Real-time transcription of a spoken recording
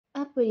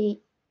プ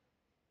リ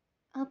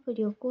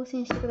を更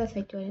新してくださ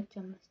いって言われち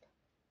ゃいました。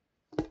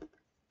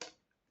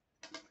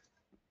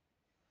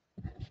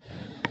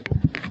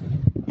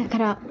だか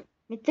ら、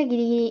めっちゃギ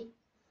リギリ。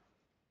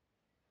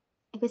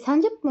これ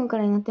30分か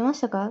らになってまし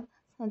たか？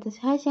私、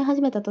配信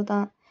始めた途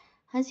端、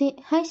配信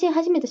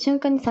始めた瞬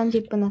間に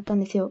30分になったん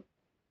ですよ。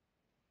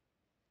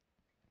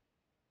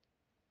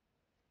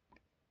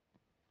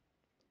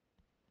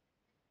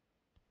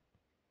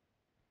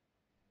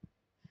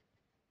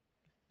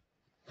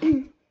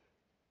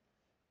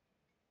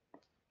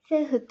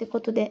セーフって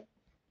ことで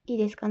いい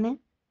ですかね。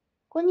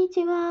こんに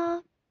ち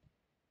は。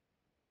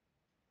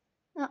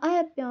あ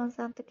やぴょん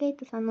さんとケイ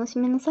トさんのおし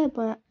めのサイ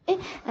ポン、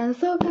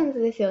相関図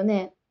ですよ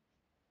ね。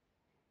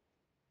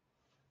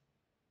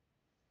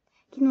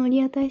昨日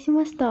リアタイし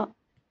ました。も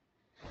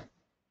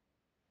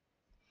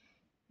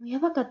うや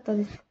ばかった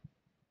です。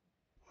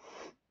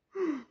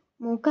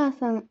もうお母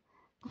さん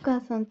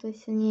と一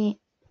緒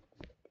に、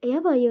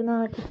やばいよ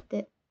なーって言っ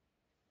て。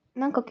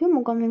なんか今日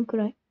も画面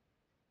暗い。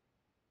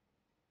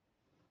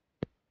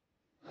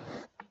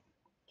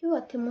今日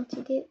は手持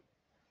ちで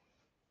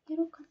や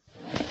ろうかな。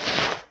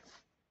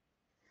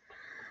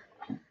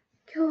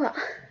今日は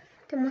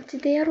手持ち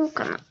でやろう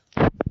かな。は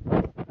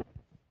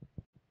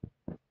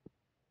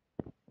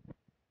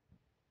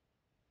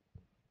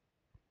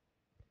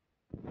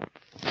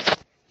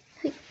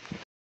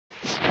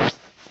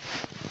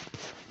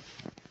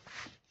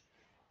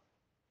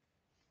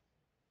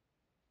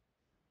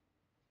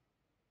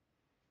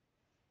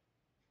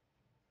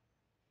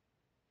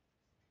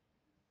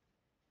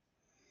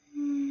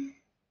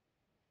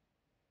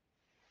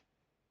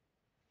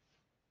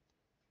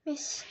い。よ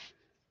し。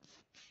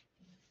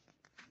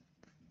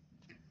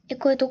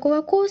これどこ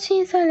が更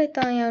新され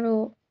たんや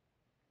ろ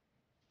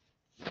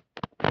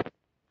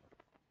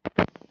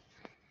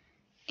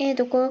う。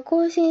どこが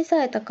更新さ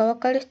れたか分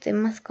かる人い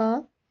ます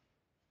か？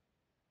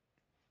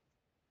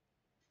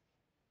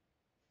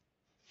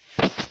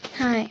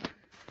はい。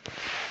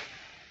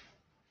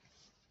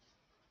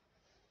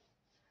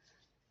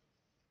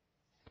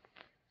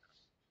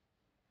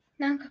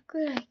なんか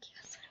暗い気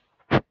がす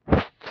る。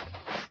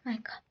ない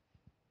か。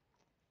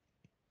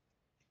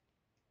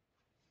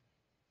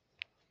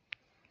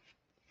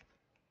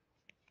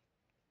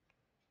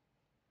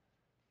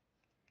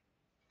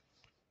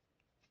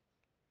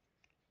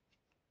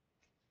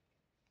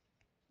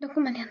どこ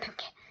までやったっ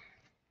け？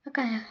わ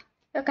か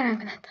らな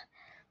くなった。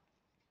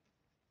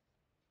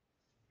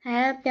あ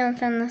やぴょん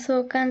さんの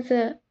相関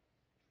図、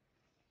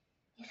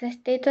見させ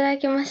ていただ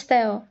きました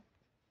よ。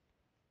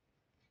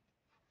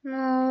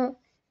もう、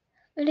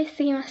嬉し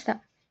すぎまし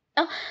た。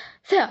あ、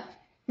そや、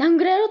何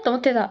ぐらいやろうと思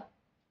ってた。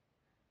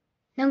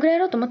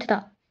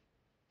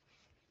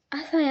あ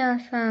さやん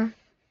さ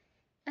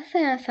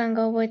ん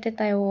が覚えて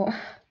たよ。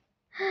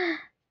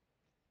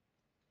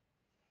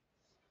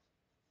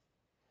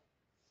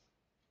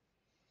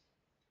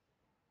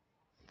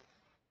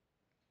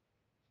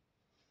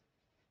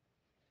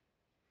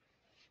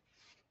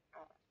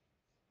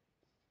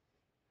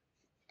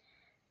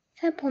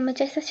サイポンめっ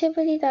ちゃ久し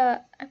ぶり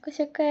だ。握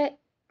手会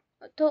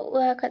とお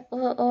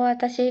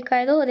渡し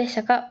会どうでし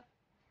たか？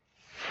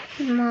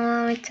も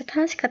うめっちゃ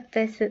楽しかった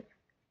です。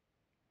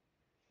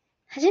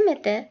初め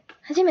て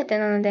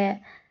なの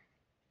で、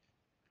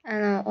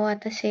お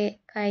渡し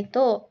会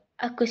と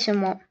握手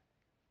も、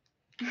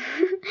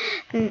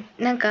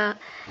なんか、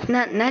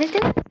慣れて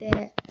なく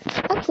て、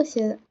握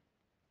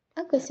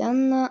手あ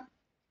んな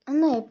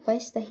いっぱ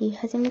いした日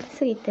初めて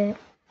すぎて、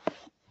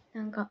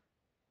なんか、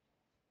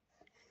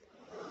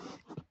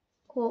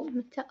こう、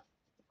めっちゃ、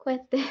こうや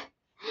って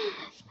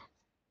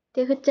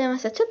手振っちゃいま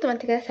した。ちょっと待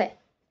ってください。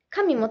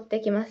紙持っ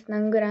てきます。ナ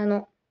ングラ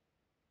の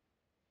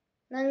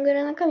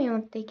紙持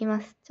っていき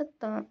ます。ちょっ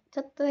とだ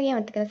け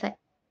待ってください。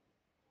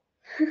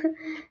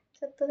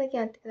ちょっとだけ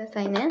待ってくだ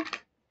さいね。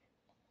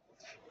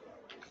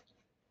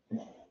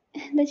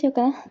どうしよう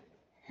かな。よ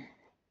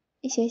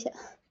いしょよいしょ。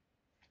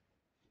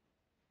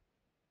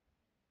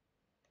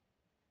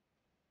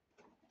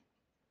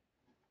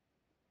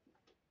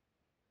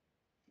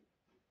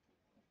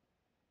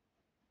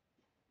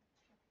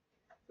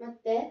待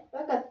って。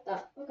わかっ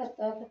た。も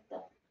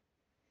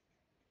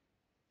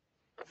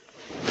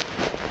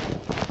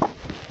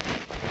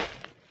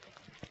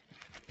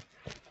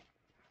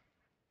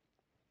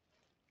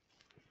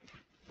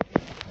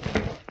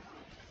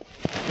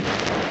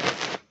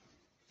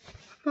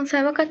うさ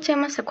え分かっちゃい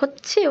ました。こっ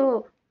ち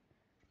を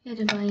や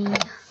ればいいんだ。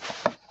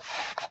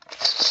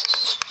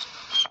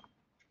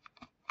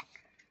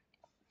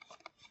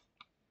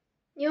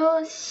よ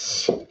ー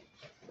し。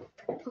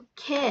オッ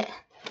ケー。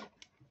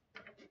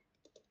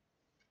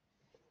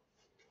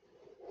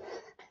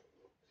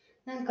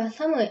なんか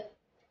寒い。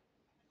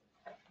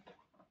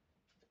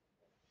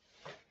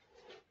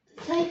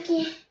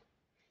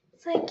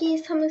最近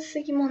寒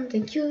すぎ問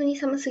題。急に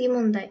寒すぎ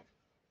問題。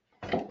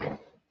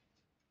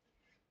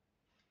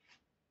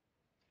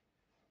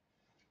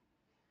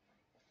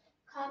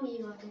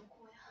神はど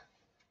こ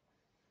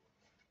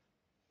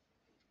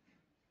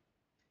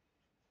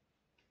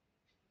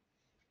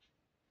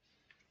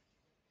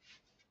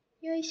や？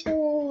よいし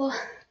ょー。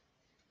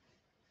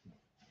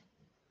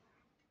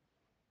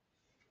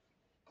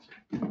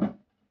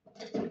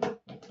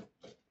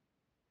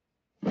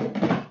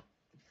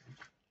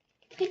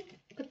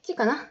こっち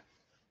かな、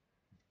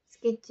ス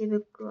ケッチブ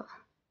ックは。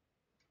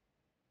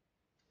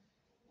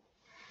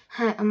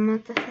はい、お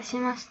待たせし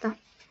ました。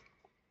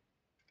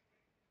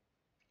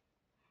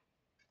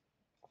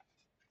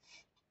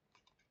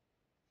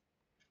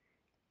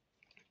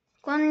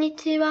こんに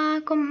ち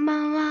は、こん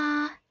ばん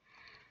は。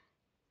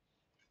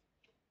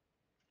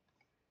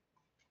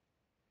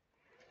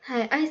は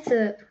い、アイ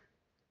ス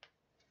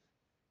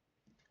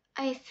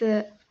炊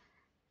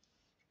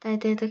い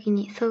てる時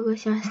に遭遇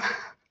しました。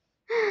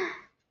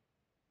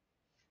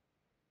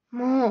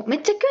もう、め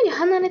っちゃ距離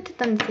離れて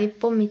たんですよ、一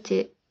本道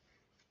で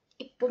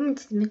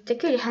めっちゃ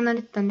距離離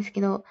れてたんです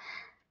けど、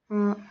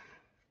もう、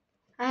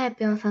あや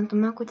ぴょんさんと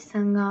まこちさ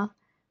んが、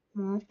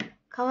もう、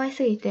可愛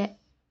すぎて、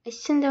一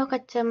瞬で分か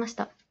っちゃいまし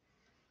た。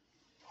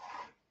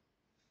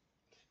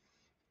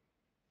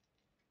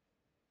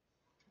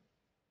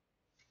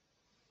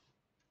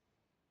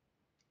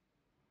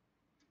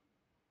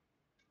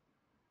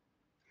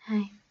は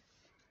い。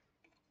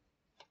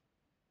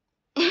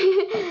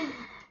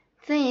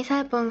ついに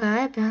サイポンがあ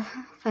やぴょん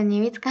さんに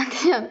見つかって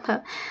しまっ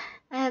た。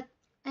あ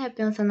や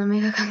ぴょんさんの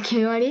目が関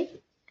係割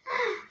り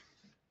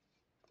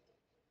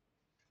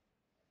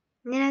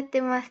狙って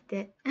ますっ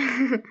て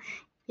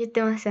言っ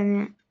てました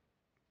ね。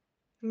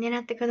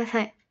狙ってくだ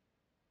さい。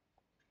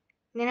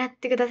狙っ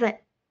てくださ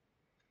い。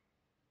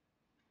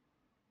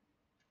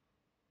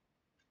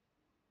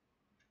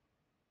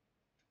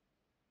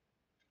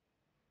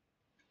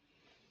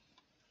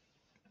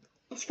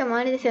しかも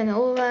あれですよね、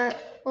オーバ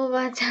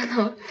ーチャー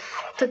の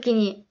時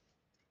に、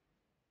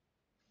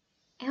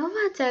オーバ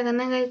ーチャー流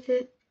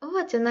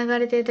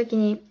れてる時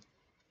に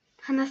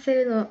話せ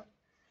るの、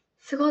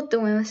すごいって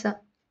思いまし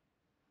た。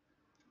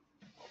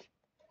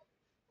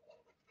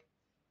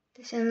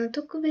私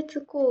特別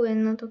公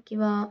演の時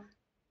は、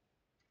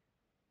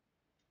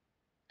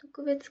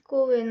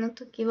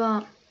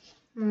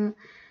もう、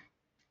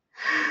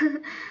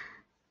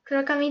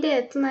黒髪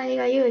で隣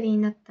が有利に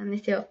なったん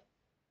ですよ。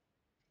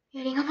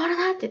有利頑張る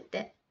なって言っ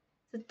て、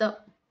ずっ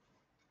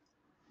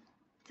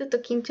と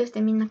緊張して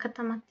みんな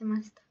固まって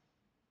ました。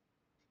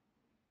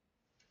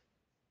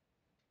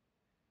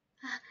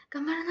あ、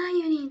頑張るな、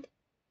有利って。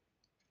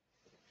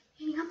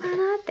有利頑張る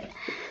なって。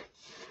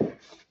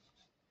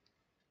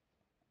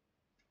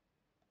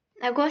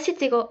あ、五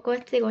七五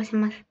し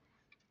ます。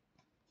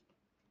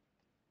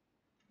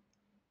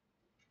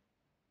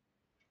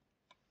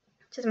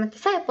ちょっと待って、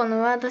サイポン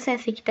のワードセン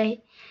スいきた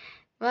い。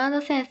ワー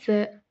ドセン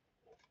ス、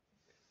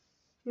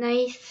な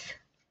いっ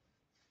す。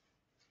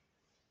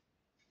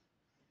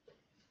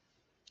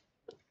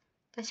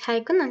私、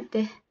俳句なん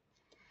て、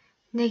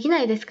できな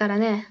いですから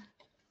ね。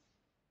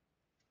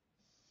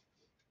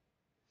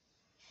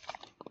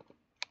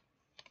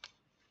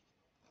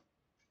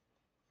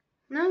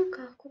なん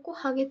か、ここ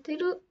ハゲてる。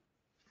ちょっ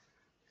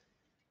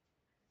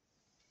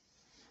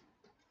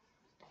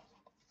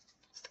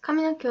と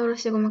髪の毛下ろ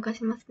してごまか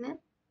します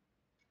ね。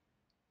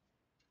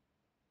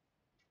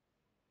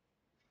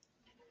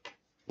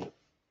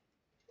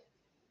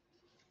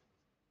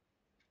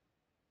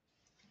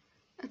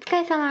お疲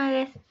れ様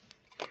です。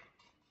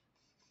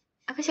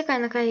握手会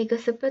の帰り、グ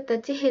スプッと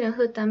チヒルン、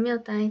フータン、ミョ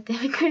ウタンいて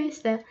びっくり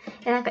したよ。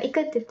なんか行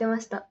くって言ってま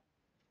した。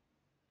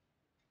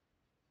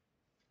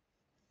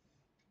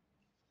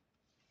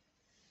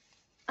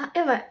あ、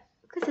やばい。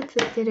癖つ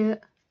いて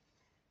る。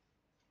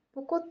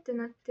ポコって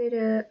なって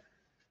る。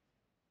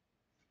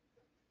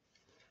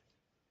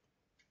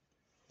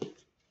帰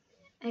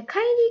り行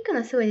く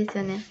のすごいです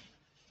よね。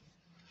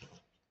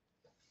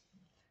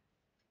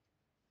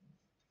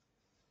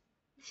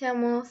私は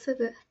もうす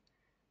ぐ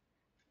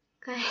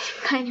帰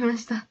りま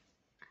した。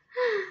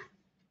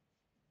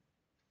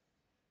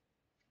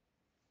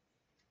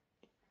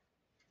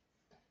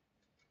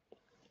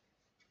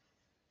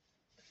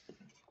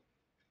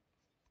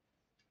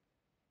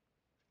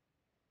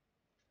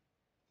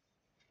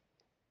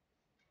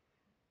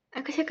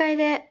握手会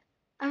で、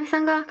安倍さ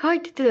んが可愛い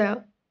って言ってた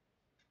よ。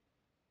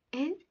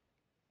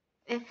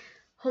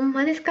ほん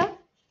まですか？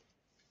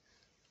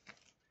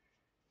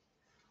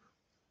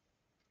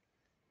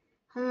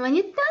ほんま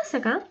に言ってました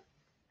か？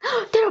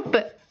テロッ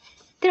プ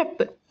テロッ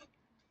プ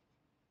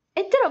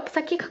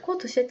さっき書こう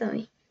としてたの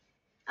に。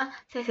あ、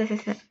そう。今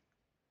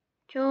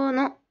日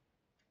の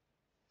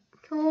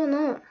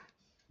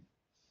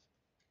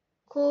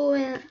公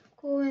演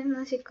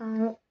の時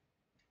間を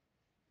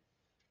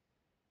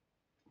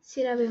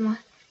調べま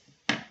す。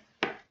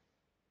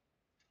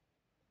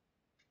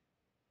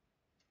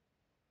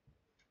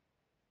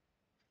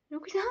6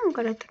時半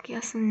からやった気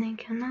がすんねん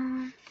けどな。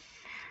6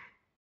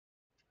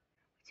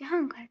時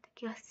半からやった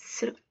気が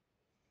する。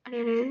あ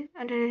れれ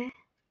あれ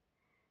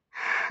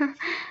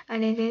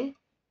れ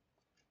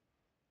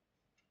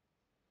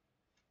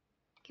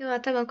今日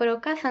は多分これお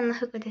母さんの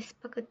服です。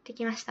パクって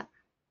きました。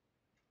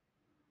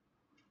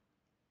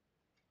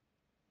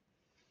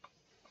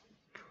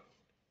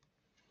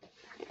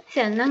そ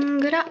や、ナン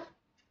グラ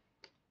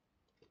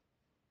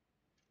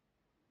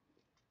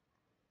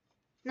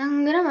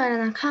何グラムやら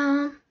なあ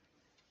かん。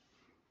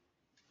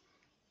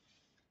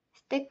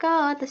ステッカー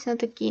は私の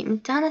時、めっ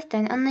ちゃ話した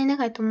よね。あんなに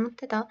長いと思っ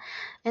てた。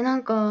な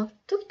んか、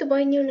時と場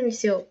合によるんで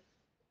すよ。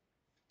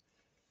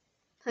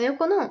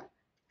横の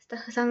スタッ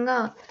フさん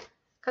が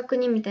確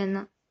認みたい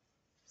な、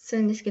す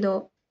るんですけ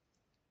ど、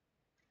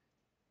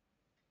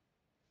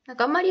なん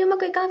かあんまりうま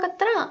くいかなかっ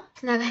たら、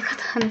長いこ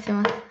と話せ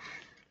ます。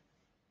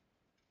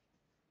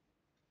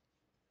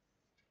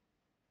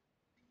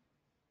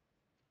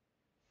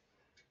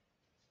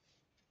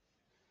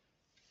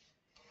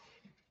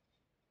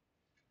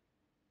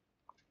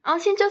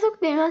身長測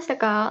定見ました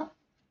か？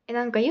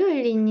なんかユ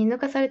ーリンに抜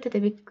かされてて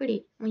びっく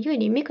り。もうユー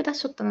リン見下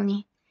しとったの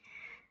に。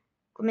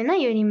ごめんな、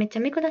ユーリンめっちゃ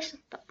見下しと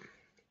った。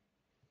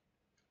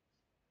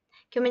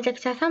今日めちゃく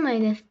ちゃ寒い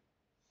です。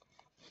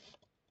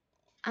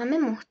雨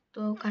も降っ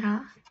とうか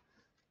ら。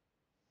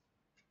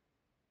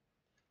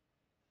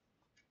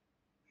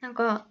なん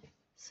か、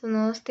そ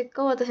のステッ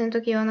カー渡しの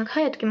時はなんか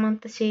早い時もあっ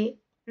たし、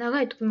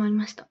長い時もあり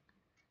ました。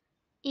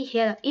いい部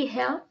屋だ。いい部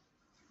屋？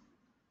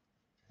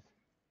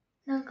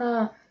なん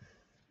か、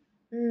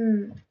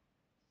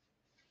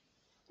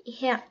いい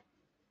部屋。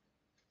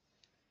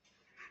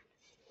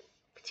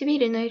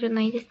唇の色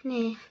ないです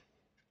ね。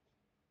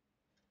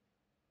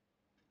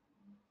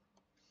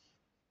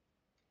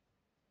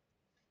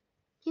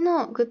昨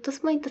日、グッド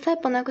スポイントサイ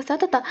ポンなくして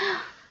当たった。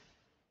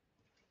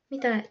み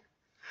たい。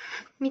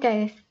みた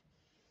いです。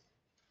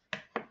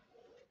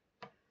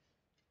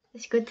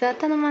私、グッズは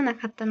頼まな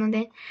かったの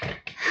で。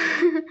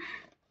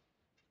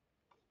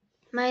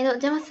毎度、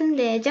邪魔すん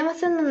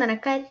のなら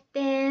帰っ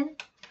て。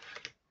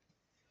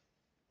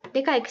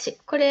でかい串。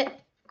こ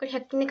れ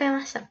100均で買い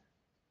ました。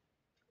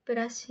ブ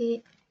ラ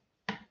シ。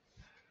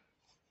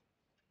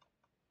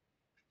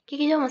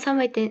劇場も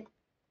寒いって、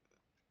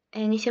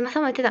西山さ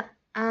んも言ってた。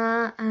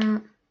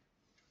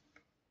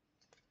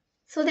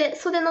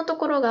袖のと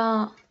ころ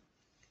が、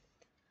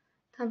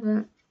多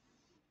分、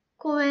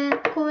公園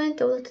っ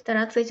て踊ってた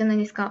ら暑いじゃない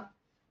ですか。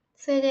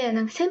それで、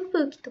なんか扇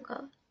風機と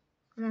か、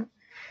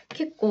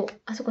結構、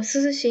あそこ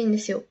涼しいんで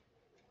すよ。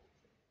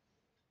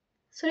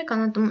それか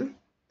なと思う。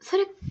そ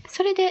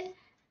れで、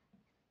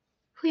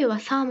冬は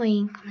寒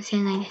いんかもし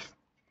れないです。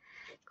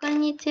こ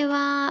んにち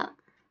は。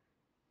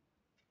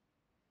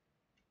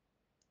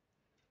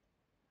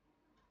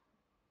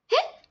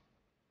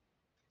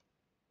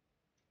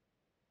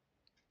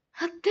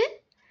待っ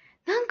て。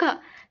なん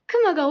か、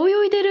熊が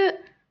泳いでる。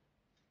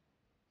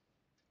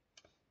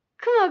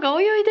熊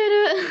が泳いで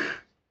る。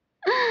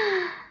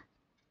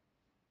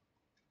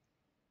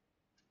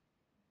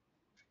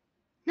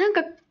なん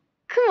か、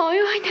熊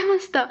泳いでま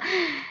した。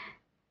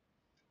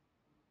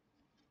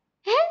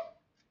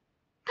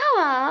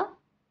タワー？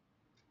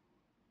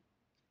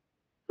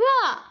う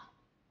わ！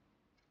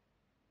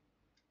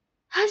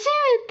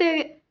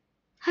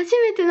初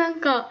めてなん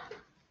か、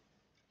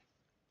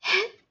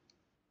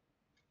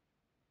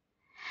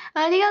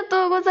ありが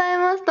とうござい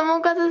ます、と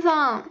もかず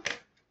さん。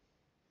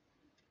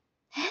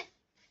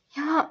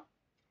やば。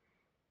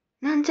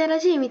なんちゃら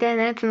G みたい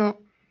なやつの、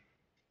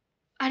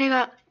あれ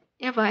が、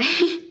やばい。あ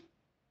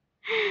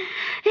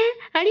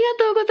りが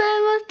とうござ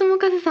います、とも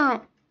かずさ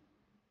ん。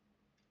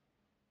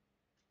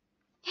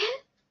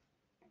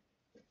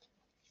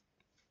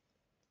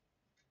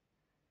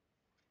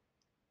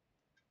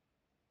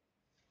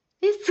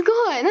すご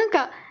い。なん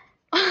か、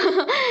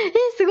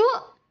すごっ。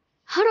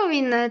ハロウ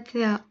ィンのやつ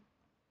や。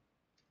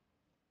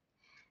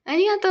あ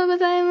りがとうご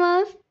ざい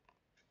ます。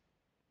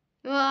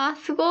うわー、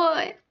すご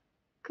い。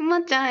く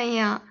まちゃん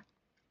や。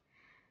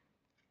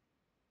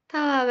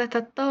タワーが立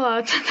った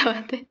わ。ちょっと待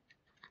って。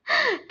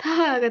タ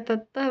ワーが立っ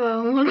たわ。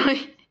おもろ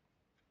い。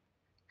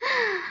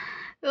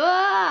う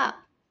わ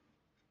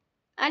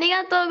ー。あり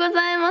がとうご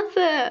ざいます。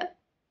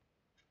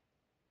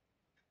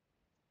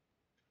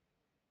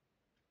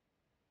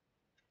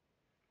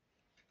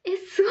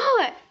すごい。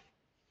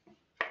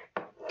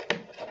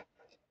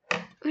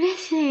嬉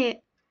し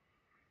い。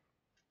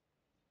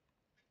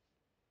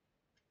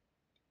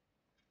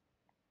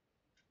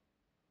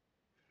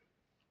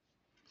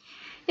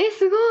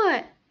すご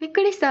い。びっ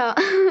くりした。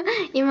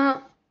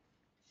今、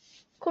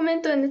コメ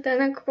ント読んでたら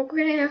なんかここ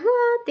ら辺がふわ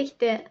ーってき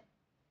て。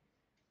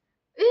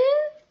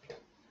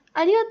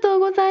ありがとう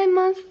ござい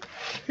ます。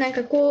なん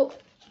かこ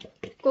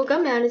う画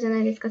面あるじゃな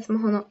いですか、スマ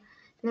ホの。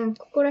なん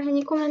かここら辺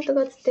にコメント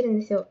が映ってるん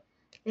ですよ。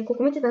で、こ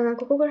こ見てたらなん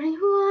かここら辺に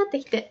ふわーって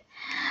きて。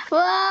う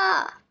わ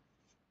ー！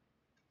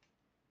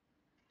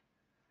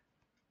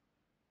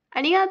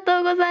ありが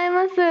とうござい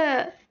ます。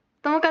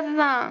ともかず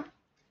さん。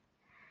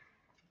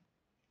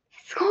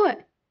すごい。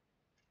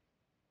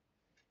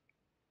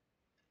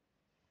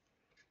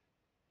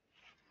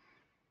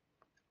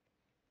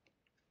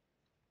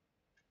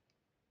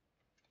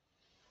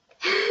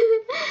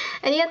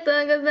ありがと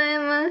うござい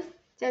ます。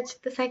じゃあちょ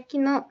っとさっき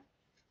の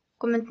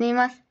コメント言い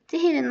ます。チ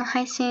ヒルの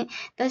配信、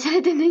ダジャ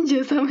レで年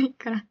中寒い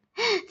から。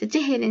じゃあ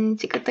チヒルに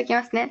チクっとき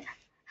ますね。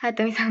はや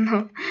とみさん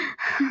の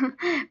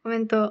コメ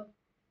ント。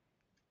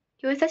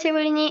今日久し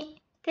ぶり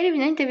にテレビ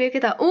のインタビュー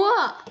受けた。う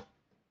わ！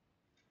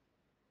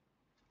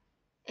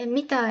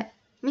見たい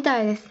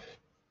です。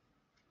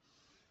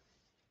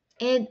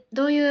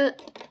どういう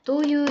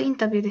イン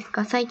タビューです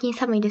か？最近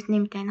寒いですね、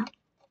みたいな。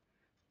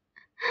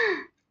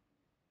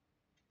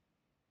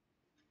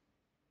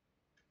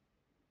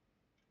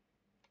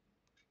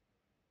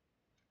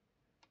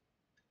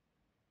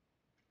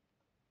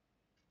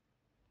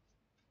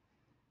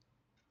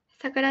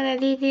桜田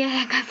DJ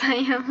彩香さ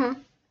んやも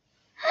ん。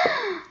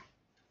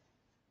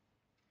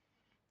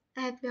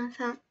あやぴょん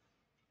さん。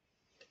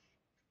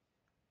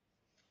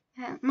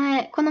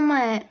この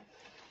前、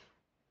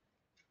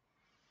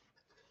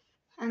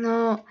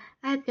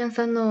あやぴょん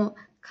さんの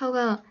顔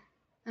が、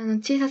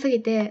小さす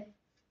ぎて、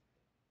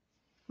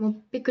もう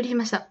びっくりし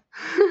ました。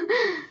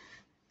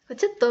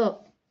ちょっ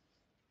と、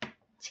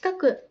近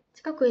く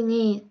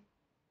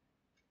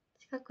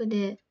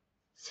で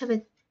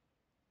喋っ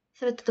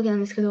た時な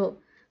んですけど、なん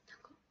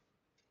か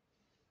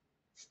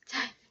ち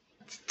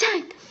っちゃ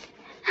いって。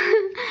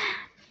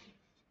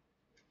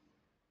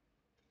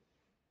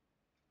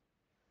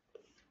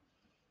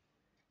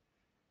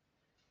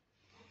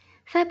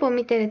サイポン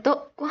見てる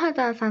と、小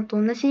畑さんと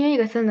同じ匂い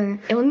がするんだね。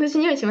同じ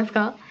匂いします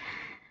か？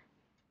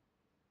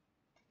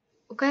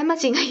岡山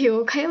市が言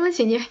う、岡山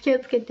市には気を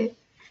つけて。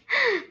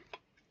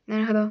な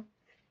るほど。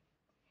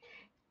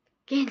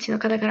現地の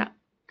方から。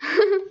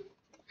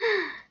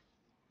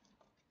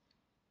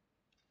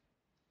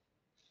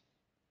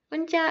こ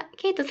んにちは。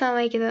ケイトさん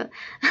はいいけど、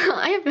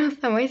あやぴょん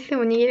さんはいつで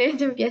も逃げれる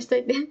準備はしと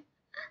いて。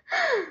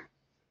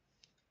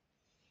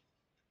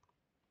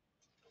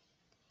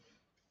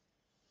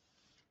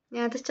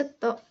ね、私ちょっ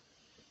と、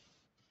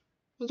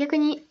逆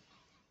に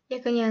あれ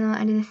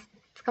です。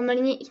捕ま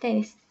りに行きたい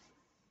です。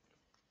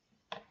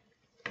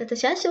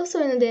私足遅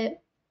いの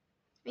で、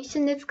一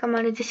瞬で捕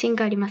まる自信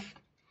があります。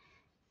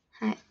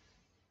はい。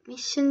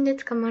一瞬で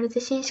捕まる自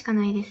信しか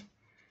ないです。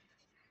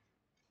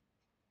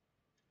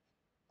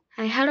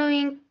はい、ハロウ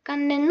ィン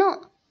関連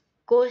の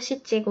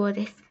575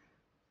です。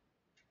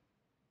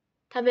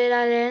食べ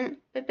られん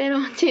ペペロ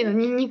ンチーノ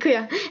ニンニク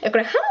や。こ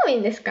れハロウィ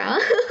ンですか？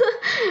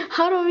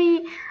ハロウ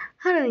ィン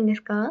で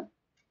すか？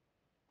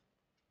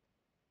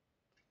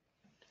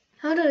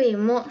ハロウィ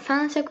ンも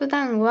三色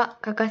団子は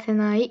欠かせ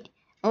ない。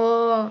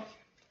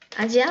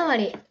アジ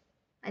余り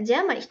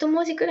一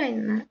文字くらい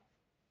のな。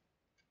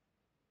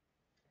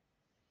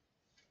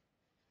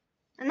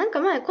なん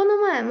かこの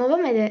前、モバ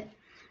メで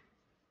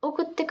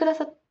送ってくだ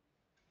さっ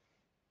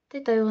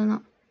てたよう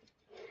な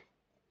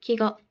気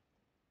が。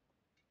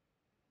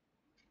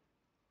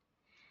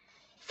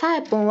サ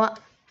エポンは、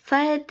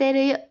冴えて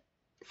るよ、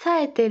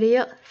冴えてる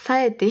よ、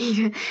冴えてい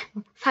る。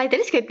冴えて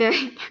るしか言ってない。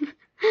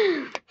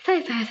さ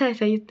え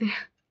言ってる。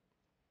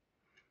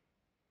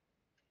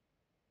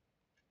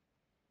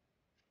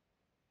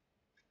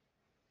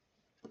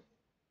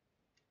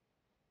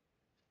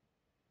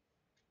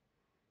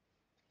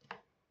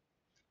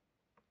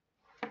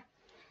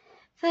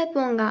サイ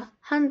ポンが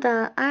ハンタ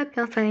ー、あやぴ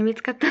ょんさんに見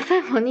つかったサ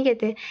イポン逃げ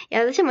て。い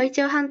や、私も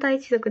一応ハンター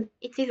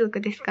一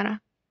族ですか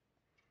ら。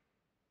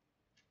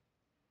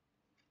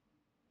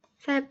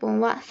サイポ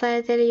ンは冴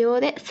えてるよ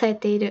うで冴え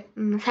ている。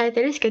冴え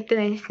てるしか言って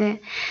ないです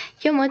ね。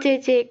今日もいち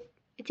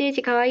い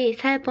ちかわいい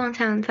サイポン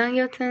さん残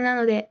業中な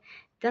ので、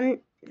残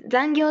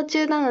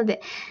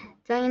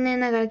念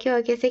ながら今日は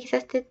欠席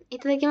させてい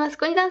ただきます。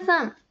コニタン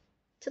さん、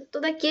ちょっ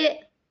とだ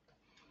け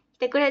来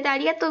てくれてあ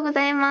りがとうご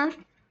ざいます。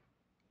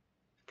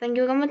残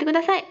業頑張ってく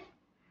ださい。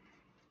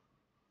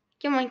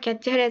今日もキャッ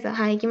チフレーズ、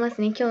はい、いきます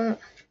ね。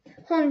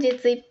本日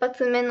一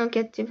発目の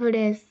キャッチフ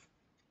レーズ。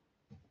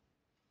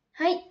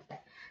はい。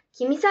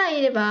君さえ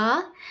いれば、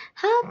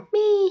ハッピ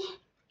ー。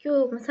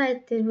今日も冴え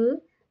て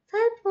る？サ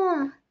イ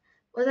ポン。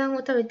お団子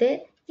食べ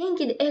て、元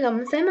気で笑顔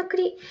もさえまく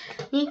り。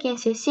三重県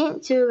出身、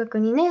中学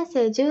2年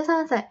生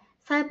13歳。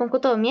サイポンこ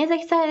と宮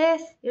崎さえ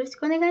です。よろし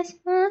くお願いし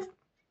ます。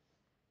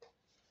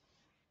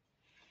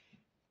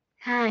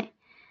はい。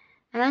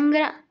ラング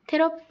ラ、テ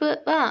ロッ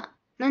プは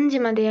何時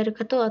までやる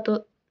かと、あ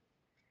と、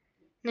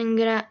ラン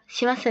グラ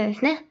しますで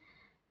すね。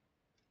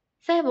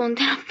サイボン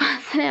テロップ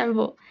忘れん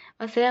ぼ。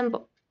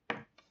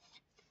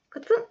コ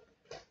ツン。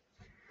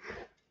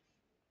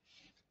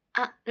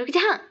6時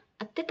半。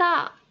合って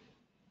た。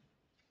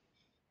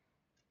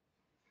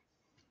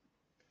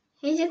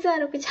平日は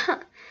6時半。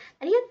あ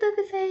りがと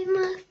うござい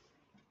ます。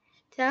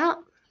じゃあ、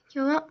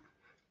今日は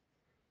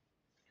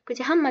6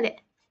時半ま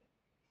で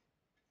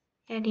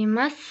やり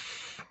ま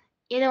す。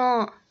で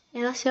も、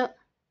どうしよ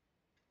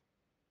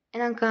う。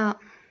なんか、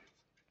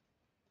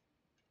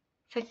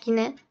さっき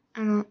ね、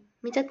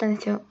見ちゃったん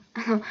ですよ。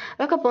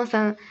若ぽん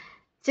さん、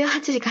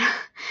18時から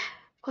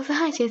コス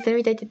配信する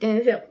みたいって言ってるん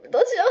ですよ。ど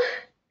うしよ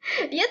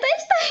う。リアタイ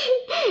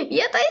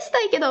し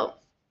たいけど。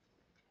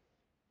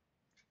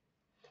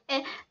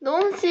ど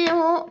うし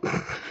よ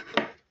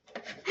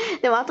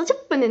う。でもあと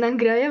10分でなん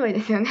ぐらいやばい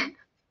ですよね。配信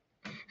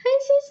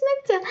し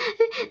なくちゃ。で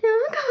も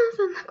若葉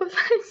さんのコス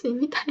配信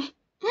みたい。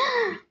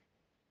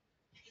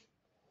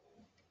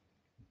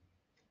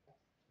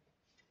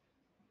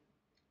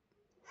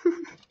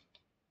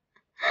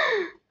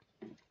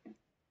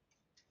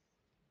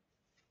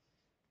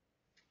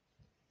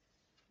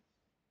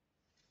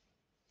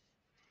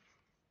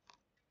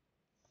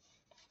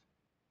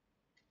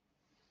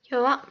今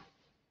日は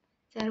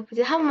じゃあ6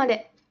時半ま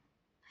で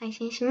配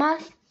信しま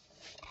す。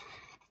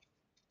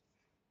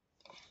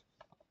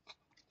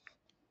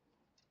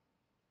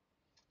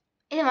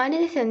でもあれ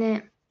ですよ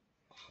ね。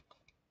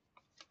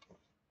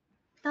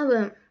多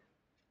分、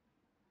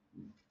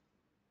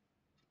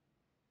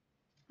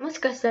もし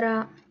かした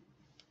ら、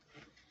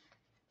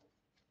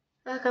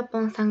若ぽ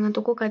んさんが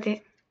どこか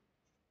で、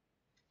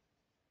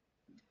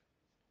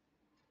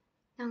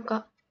なん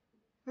か、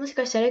もし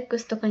かしたら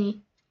X とか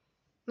に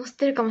載せ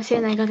てるかもし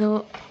れない画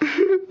像。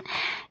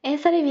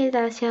それ見れ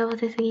たら幸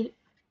せすぎる。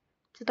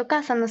ちょっとお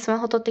母さんのスマ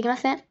ホ取ってきま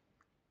せん？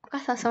お母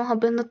さんスマホ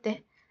ぶんどっ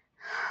て。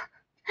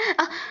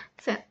あ、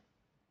そうや。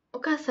お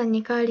母さん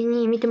に代わり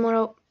に見ても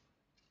らおう。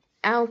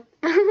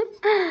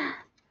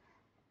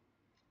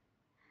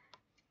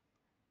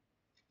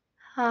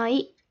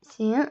配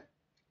信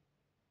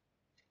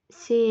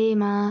し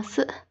ま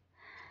す。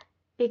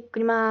びっく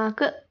りマー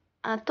ク。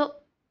あ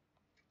と、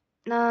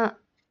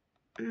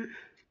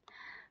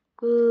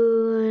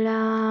グ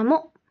ラ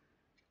も。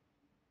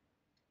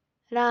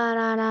ラ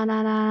ララ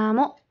ララ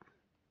も。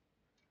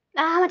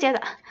間違え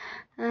た。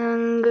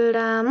グ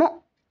ラ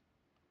も。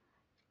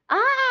間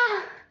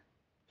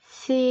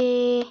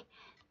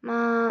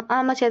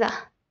違えた。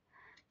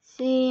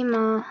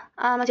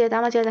間違え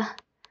た。間違えた。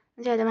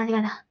間違えた。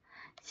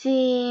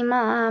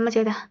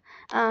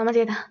間違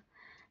えた。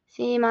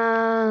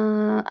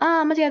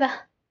間違え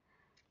た。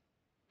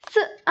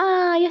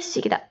よし、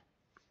いけた。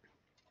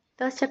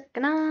どうしよっか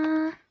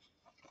な。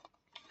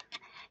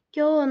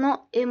今日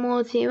の絵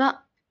文字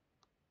は、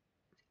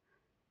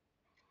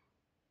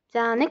じ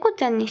ゃあ、猫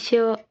ちゃんにし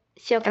よう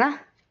か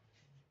な。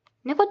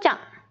猫ちゃん。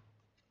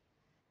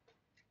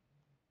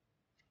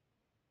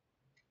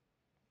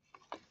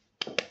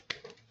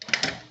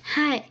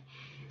はい。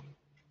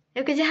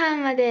6時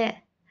半ま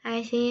で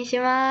配信し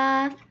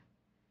ます。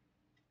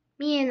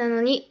三重な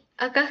のに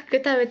赤服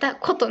食べた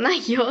ことな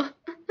いよ。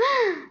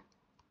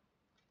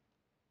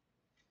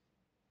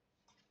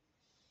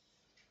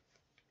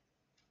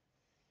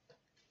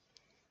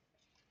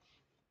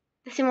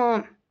私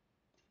も、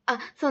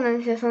そうな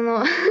んですよ。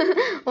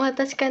お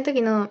渡し会の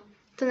時の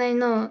隣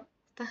の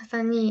スタッフ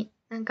さんに、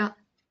なんか、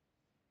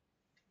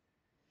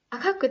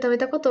赤服食べ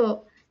たこ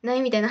とな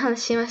いみたいな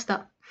話しまし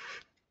た。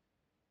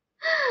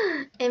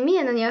三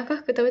重なのに赤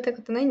服食べた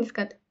ことないんです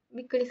かって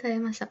びっくりされ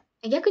ました。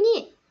逆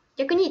に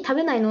食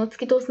べないのを突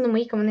き通すのも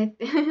いいかもねっ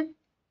て。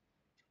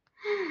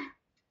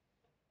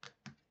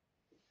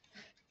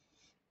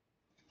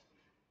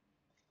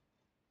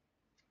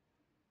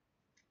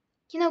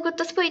昨日グッ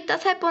ドスプリッター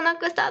サイポーな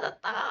くしただっ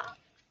た。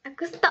な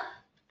くした。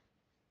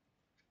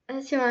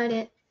私もあ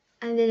れ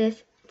で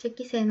す。チェ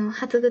キ生の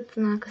初グッ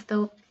ズのなくし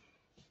たを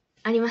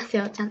あります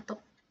よ、ちゃんと。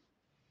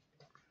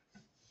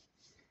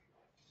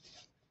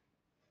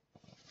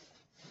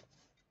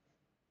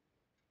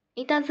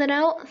いたず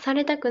らをさ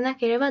れたくな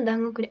ければ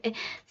団子くれ。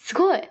す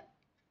ごい。ちょ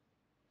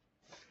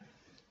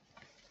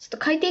っ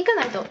と書いていか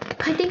ないと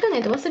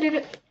忘れ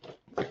る。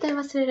絶対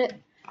忘れ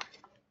る。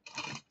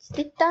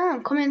一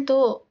旦コメン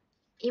トを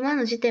今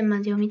の時点ま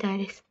で読みたい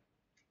です。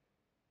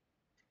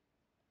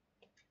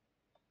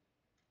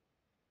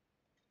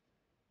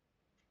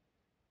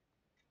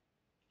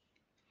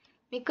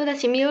見下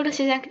し、見下ろ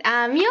しじゃなくて、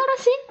見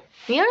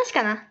下ろし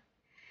かな。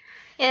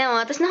でも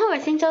私の方が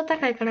身長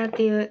高いからっ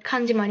ていう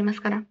感じもありま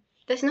すから。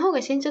私の方が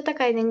身長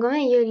高いねんごめ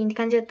ん、ユーリンって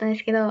感じだったんで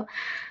すけど、あ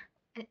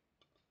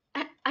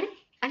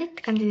れっ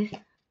て感じです。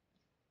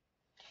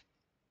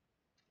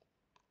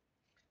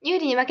ユー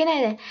リに負けな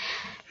いで。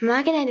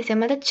負けないですよ。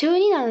まだ中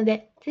2なの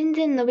で、全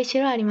然伸びし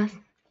ろあります。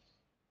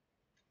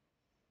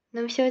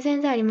伸びしろ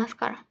全然あります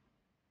から。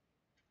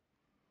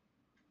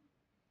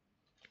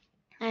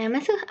雨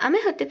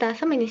降ってたら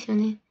寒いですよ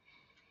ね。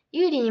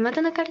ユーリにま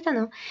た抜かれた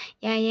の？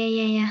い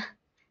や。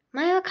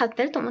前は勝っ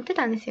てると思って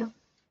たんですよ。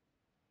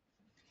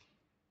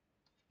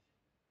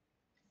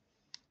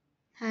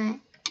は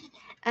い。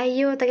愛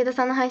用武田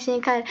さんの配信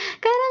に帰らない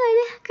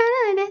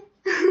で。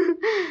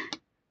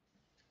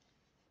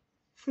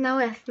素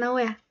直や。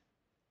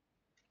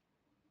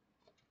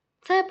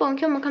さやぽん、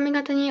今日も髪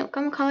型にお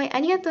かもかわいい。あ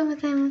りがとうご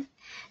ざいます。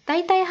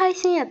大体配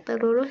信やったら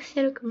ロロし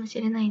てるかもし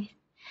れないです。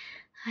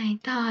はい、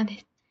タワーで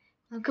す。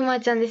くま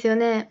ちゃんですよ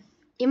ね。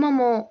今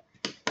も、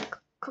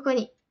ここ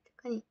に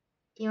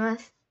いま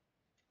す。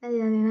な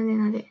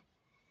で。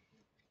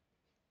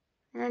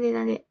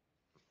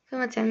く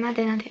まちゃんな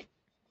で。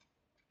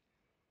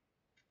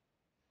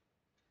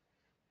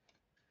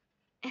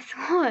す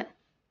ごい。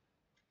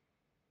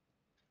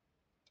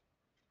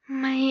ほ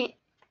んまに、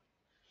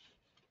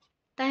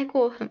大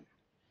興奮。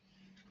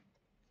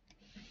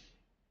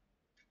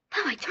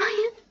タワー1万円？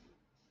や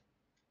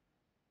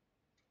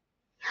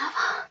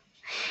ば。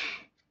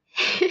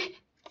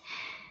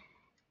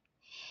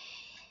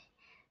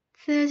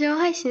通常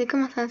配信でく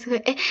まさんすご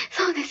い。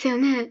そうですよ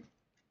ね。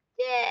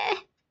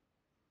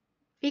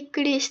びっ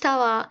くりした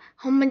わ。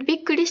ほんまにび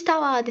っくりした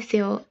わです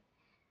よ。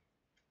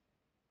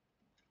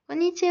こん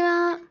にち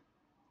は。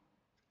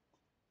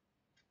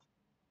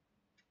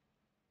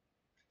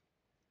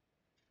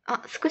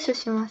スクショ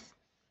します。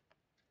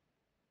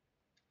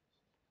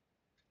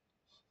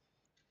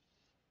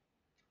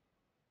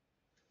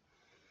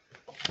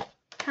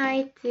は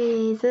い、チ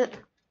ーズ。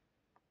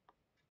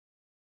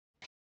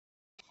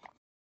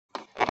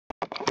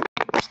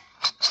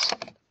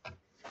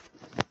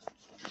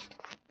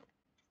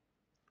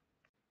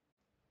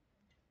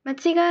間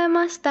違え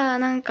ました、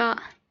なん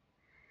か。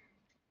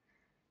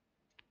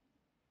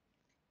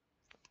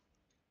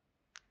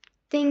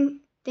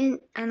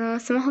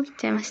スマホ切っ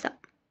ちゃいました。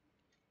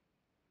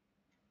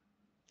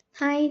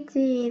はい、チ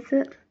ー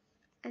ズ。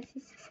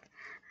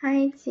は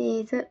い、チ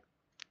ーズ。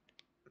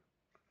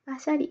パ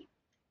シャリ。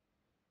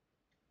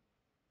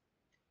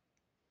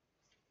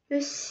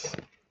よし。よ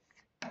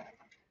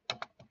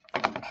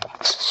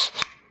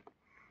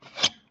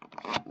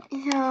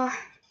いしょ。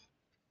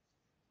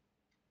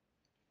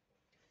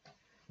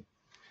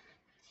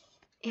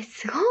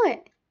すご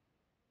い。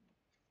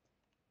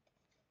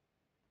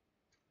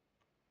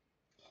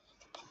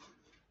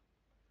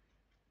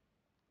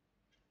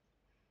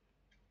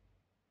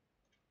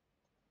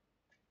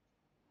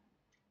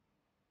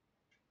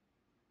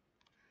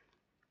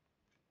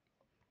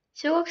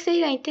小学生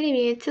以外にテレビ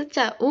に映っち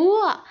ゃう。う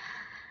わ、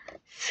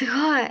す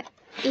ごい。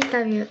イン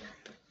タビュー。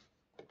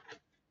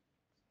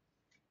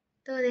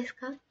どうです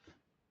か？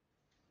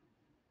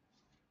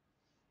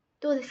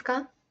どうです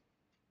か？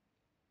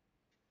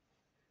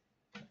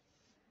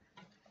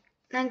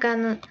なんか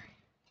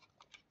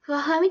ふ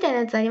わふわみたいな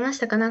やつありまし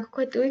たか？なんか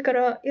こうやって上か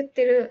ら言っ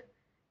てる、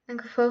なん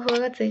かふわふわ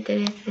がついて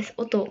るやつです。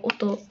音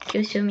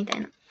吸収みた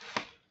いな。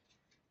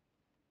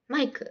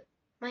マイク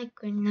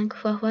になんか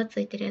ふわふわ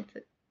ついてるや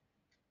つ。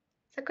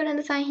桜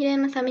田さん、平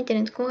山さん見て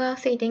ると、ここが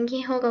過ぎ電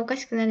気法がおか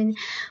しくなるね。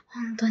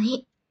本当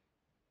に。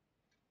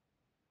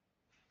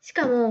し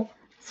かも、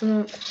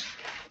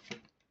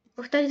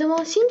お二人とも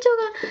身長が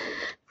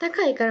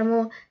高いから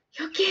もう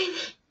余計に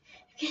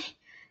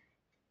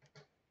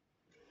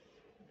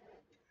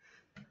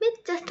めっ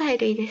ちゃスタイ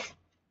ルいいです。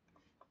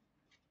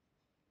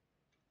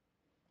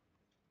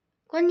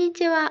こんに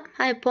ちは。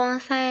はい、ポン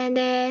サエ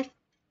です。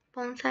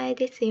ポンサエ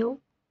ですよ。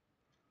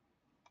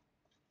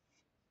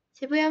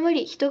渋谷無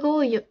理、人が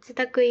多いよ。自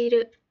宅い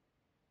る。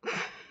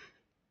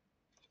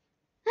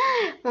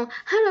もう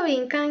ハロウ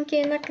ィン関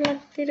係なくなっ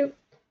てる。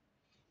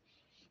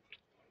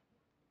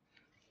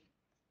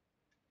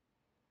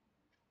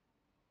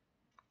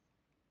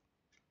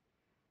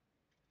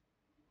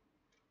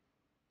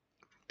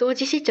同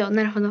時視聴、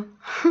なるほど。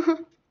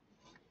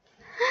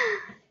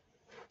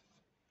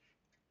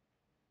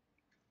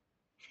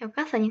お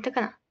母さんに言ったか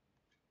な？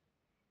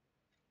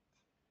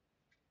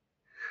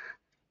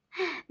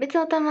別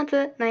の端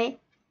末ない？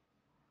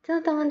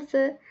別の端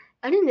末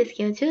あるんです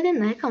けど、充電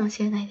ないかも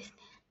しれないですね。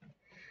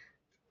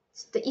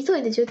ちょっと急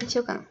いで充電し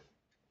ようかな。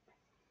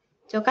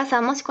お母さ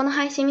ん、もしこの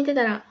配信見て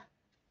たら、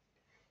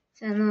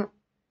6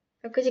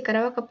時か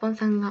ら若ぽん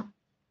さんが、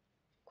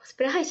コス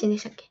プレ配信で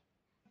したっけ？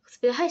コス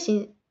プレ配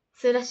信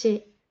するらし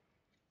い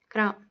か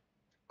ら、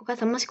お母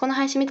さんもしこの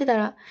配信見てた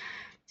ら、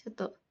ちょっ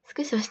とス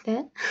クショし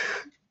て。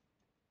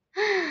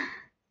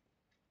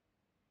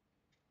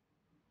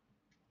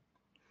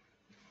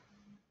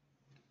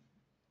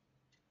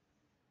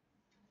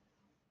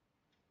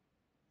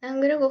ナン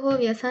グラご褒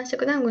美は三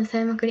色団子にさ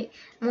れまくり。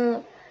もう、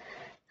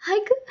俳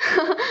句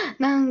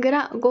ナング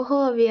ラご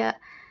褒美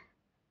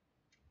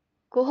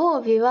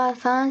は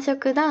三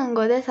色団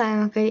子でさえ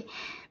まくり。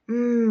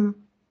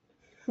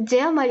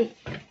字余り。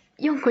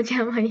4個字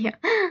余りや。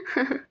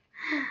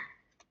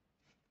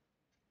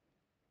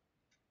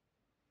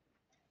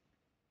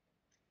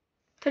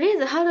とりあえ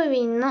ずハロウ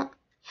ィン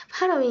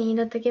入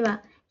れとけ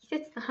ば、季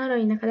節のハロウ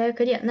ィンの課題を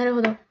クリア。なる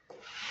ほど。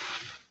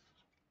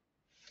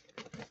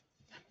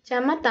じゃ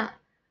あまた、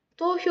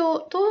投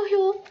票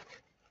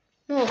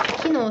の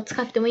機能を使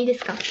ってもいいで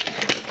すか？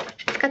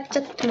使っちゃ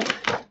っても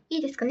い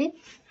いですかね？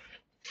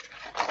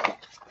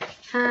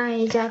は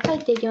い、じゃあ書い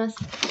ていきます。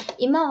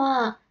今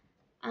は、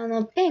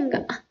ペン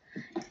が、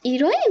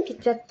色鉛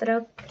筆やったら、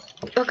わ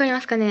かり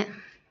ますかね？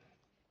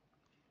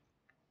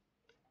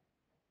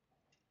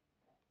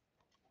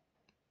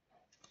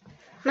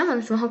ママ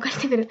のスマホ借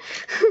りてくる。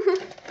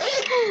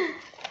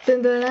ど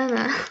んどんだ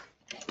な。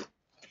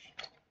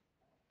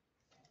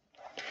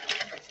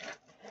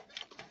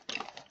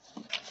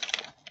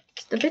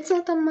ちょっと別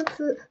の端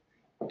末、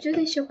充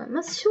電しようかな。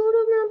まず、ショールー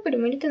ムアプリ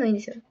も入れてないん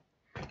ですよ。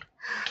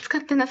使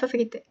ってなさす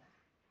ぎて。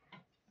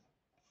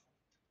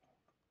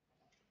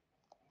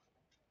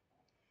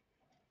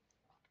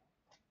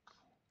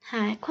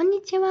はい、こん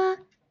にちは。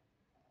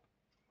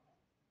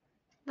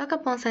バカ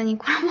ポンさんに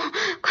コ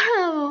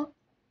ラボ。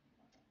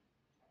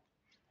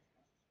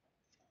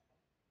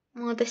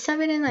もう私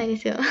喋れないで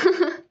すよ。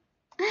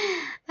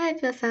タイ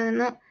プさん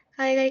の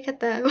可愛がり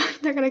方、ごめん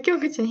だから京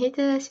口に引い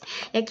てるらしい。い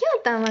や、キ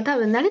ヨタンは多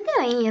分慣れて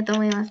ないんやと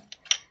思います。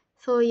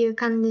そういう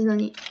感じの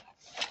に。よ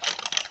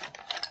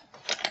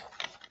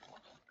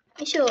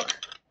いしょ。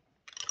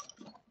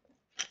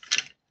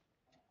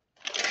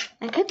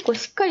結構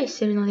しっかりし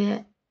てるので、は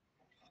い。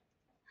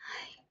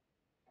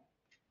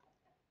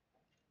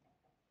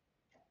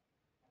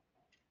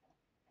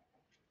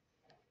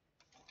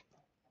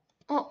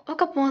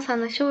若ぽんさ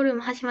んのショールー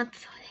ム始まったそ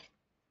うです。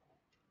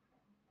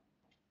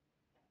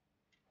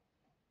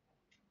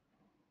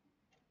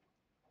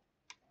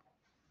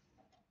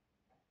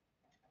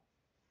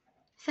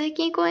最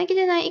近公園行け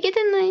てない。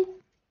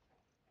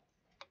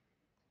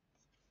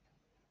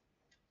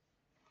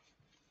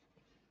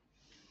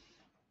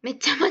めっ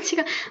ちゃ間違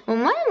う。もう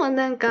前も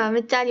なんかめ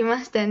っちゃあり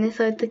ましたよね、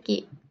そういう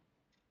時。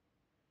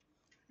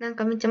なん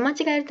かめっちゃ間違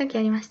える時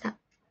ありました。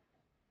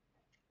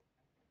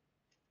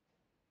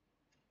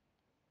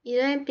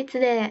色鉛筆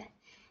で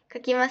書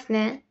きます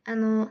ね。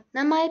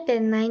名前ペ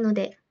ンないの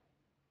で。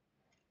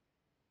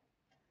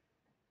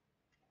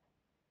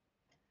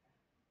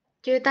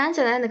牛タン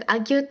じゃないのか。あ、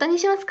牛タンに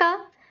します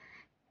か？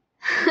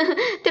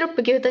テロッ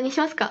プ牛タンにし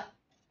ますか？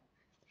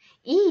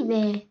いい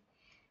ね。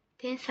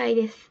天才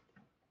です。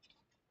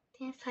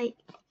天才。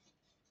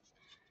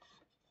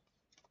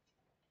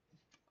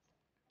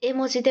絵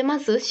文字でま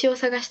ず牛を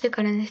探して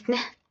からですね。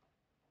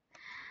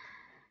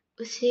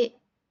牛。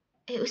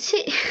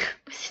牛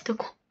牛ど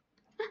こ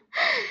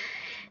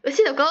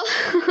牛どこ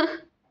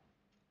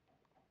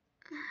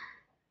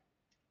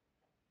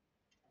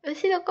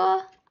牛ど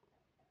こ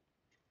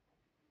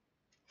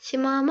シ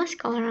マウマし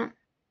かおらん。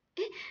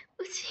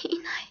牛い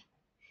ない。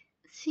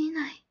牛い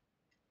ない。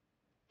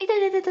いた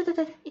いたいたいたい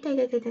たいたいたい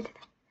たいたいたいた。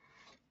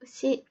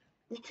牛。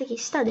次、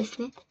下で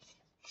すね。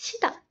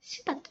下っ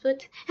てどうやっ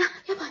て、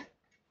やばい。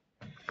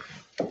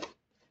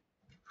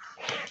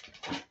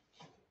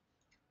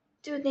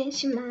充電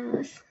し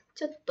ます。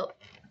ちょっと、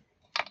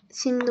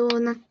振動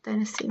なった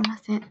らすいま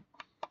せん。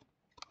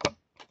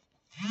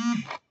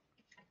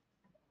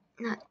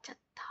なっちゃっ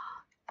た。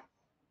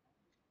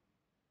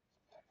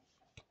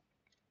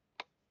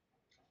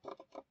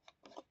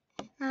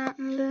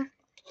南部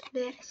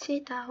で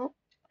下を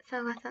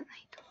探さない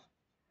と。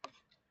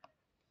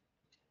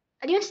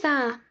ありまし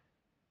た。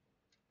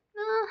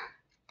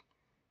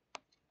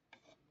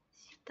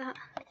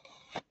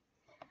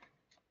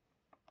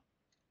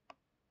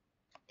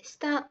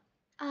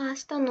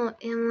下の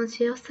絵文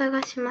字を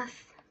探しま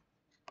す。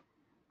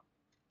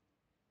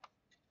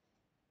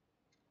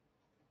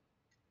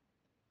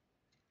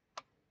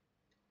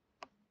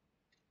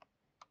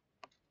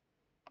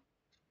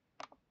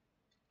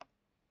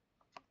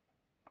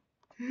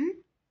ない。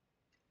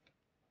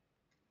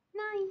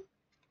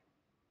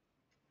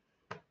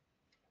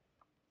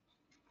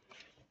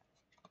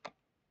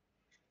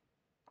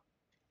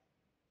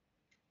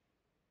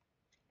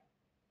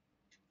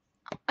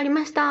あり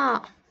まし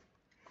た。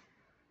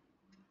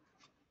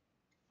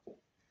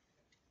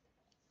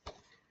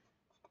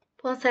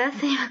ポンサー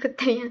吸いまくっ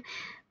てるやん。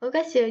お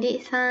菓子よ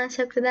り三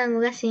色団子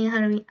が新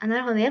ハロウィン。あ、な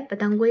るほど。やっぱ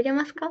団子入れ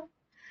ますか？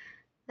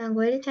団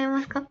子入れちゃい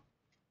ますか？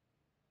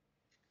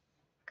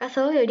仮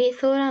装より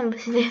ソーラン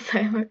節でさ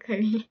えわか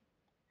り。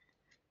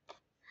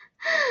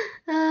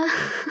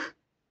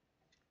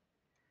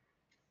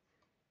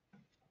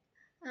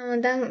も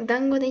う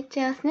団子でいっ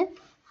ちゃいますね。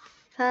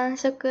三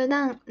色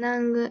団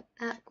子、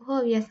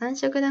ご褒美は三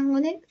色団子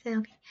で、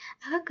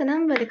赤く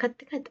難波で買っ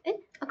て帰った。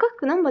赤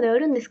く難波であ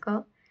るんです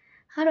か？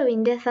ハロウィ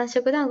ンで三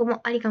色団子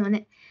もありかも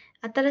ね。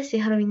新しい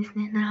ハロウィンです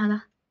ね。なるほ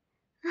ど。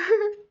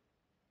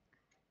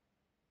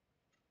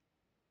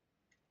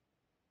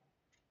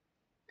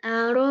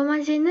ロー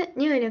マ字入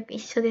力一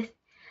緒です。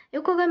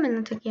横画面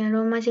の時は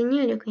ローマ字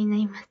入力にな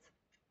ります。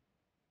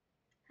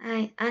は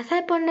い。サ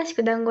イポンらし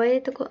く団子を入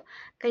れとこ。わ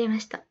かりま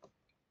した。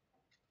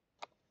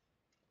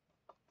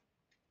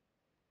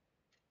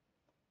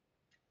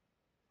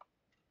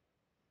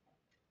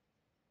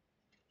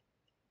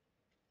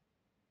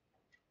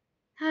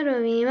ハ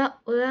ロウィンは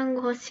お団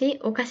子欲しい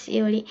お菓子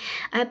より。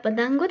やっぱ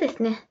団子で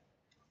すね。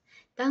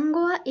団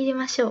子は入れ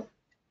ましょう。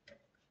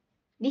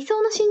理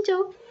想の身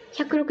長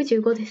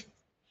 ?165 です。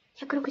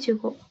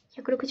165。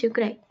160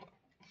くらい。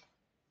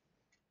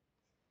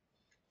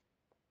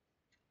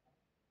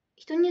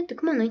人によって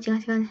雲の位置が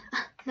違うね。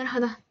なる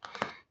ほど。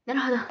なる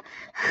ほど。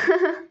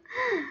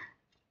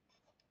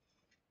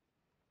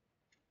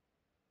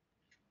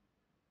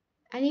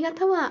ありが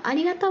た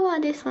わ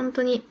です、本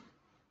当に。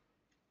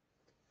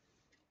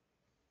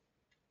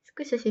ス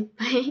クショ失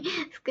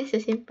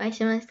敗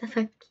しました、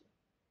さっき。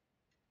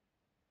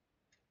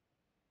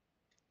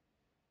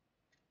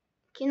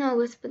昨日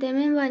ゴスプで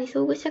メンバーに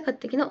遭遇したかっ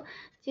たけど、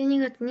12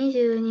月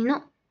22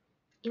の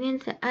イベン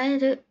トで会え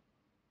る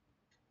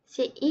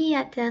し、いい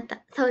やってなっ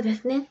た。そうで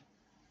すね。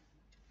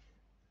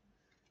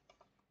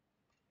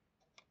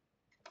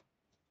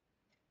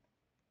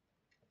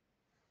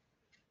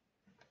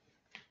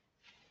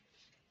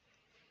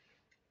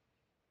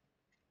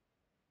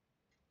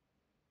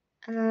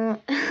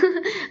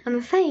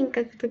サイン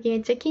書くときめ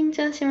っちゃ緊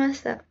張しま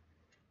した。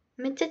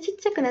めっちゃちっ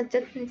ちゃくなっち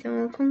ゃったんですよ。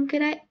もうこんく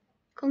らい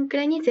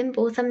に全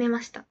部収め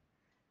ました。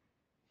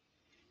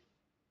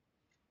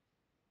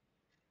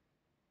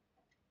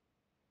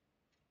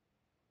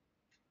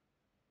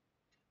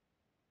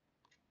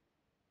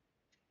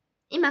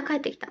今帰っ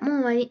てきた。も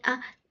う終わり。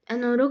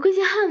6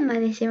時半ま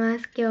でしま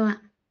す、今日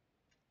は。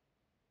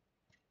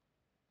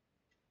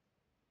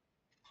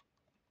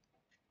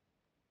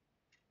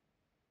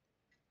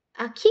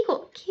季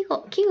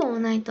語も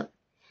ないと。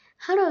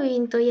ハロウィ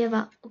ンといえ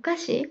ば、お菓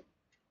子？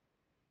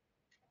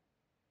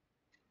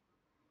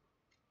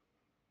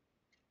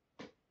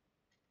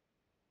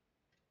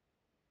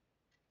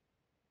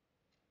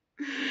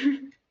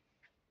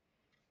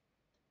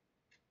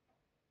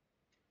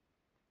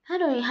ハ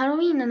ロウ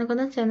ィンなのか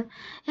どっちやの？い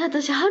や、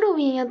私ハロウ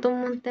ィンやと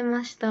思って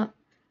ました。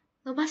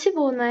伸ばし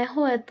棒ない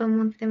方やと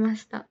思ってま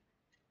した。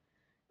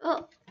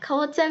お、か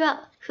ぼちゃ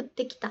が降っ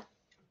てきた。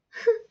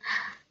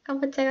か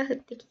ぼちゃが降っ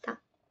てきた。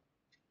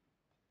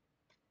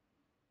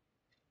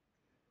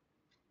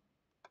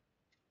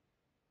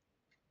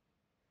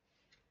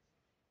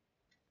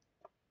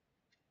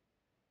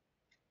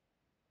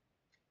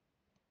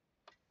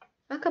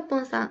若ぽ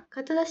んさん、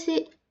肩出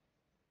し、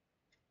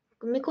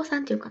みこさ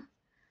んっていうかな。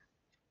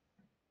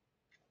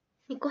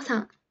みこさ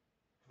ん。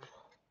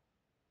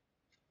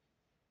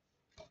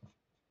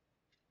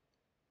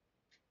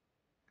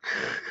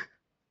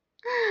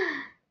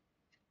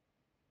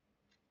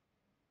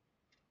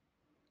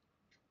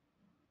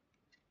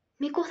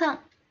みこさん。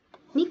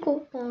み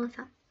こぽん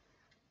さん。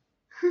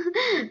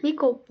み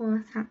こぽ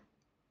んさん。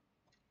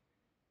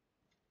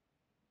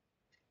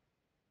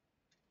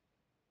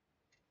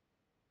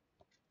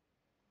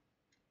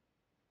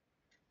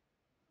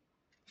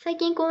最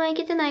近公園行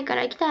けてないか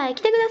ら行きたい。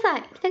来てくださ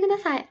い。来てくだ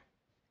さい。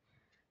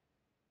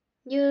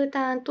牛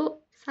タンと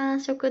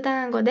三色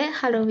団子で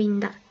ハロウィン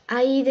だ。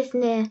あ、いいです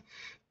ね。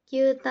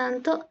牛タ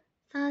ンと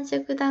三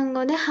色団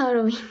子でハ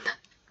ロウィンだ。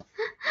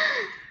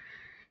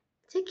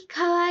チェキ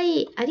かわ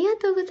いい。ありが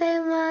とうござ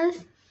いま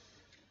す。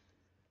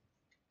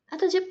あ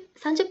と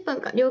30分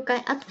か。了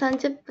解。あと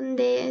30分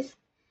です。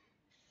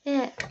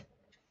で、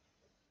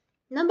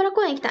南原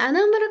公園行きたい。あ、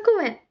南原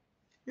公園。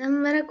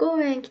南原公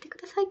園来てく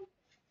ださい。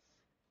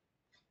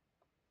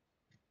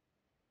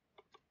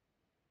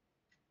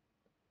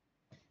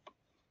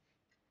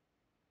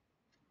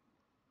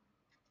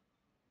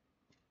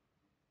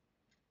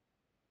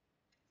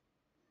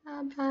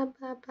ババ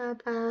ババ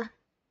バ。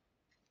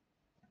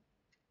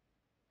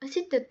牛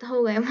って言った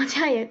方が絵文字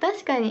早い。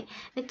確かに。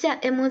めっちゃ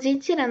絵文字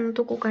一覧の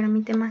とこから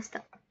見てまし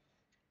た。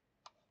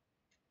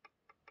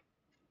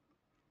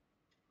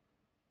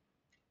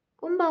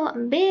こんばんは。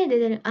ベーで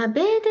出る。あ、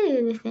ベーで出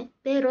るんですね。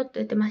ベーロって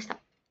言ってました。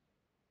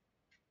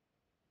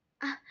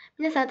あ、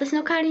皆さん私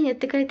の代わりに言っ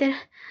てくれてる。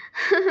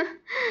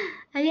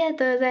ありが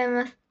とうござい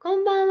ます。こ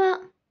んばん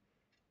は。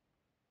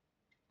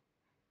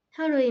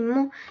ハロウィン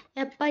も、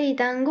やっぱり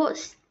団子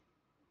し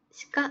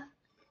か、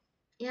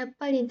やっ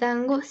ぱり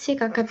団子し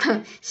か勝た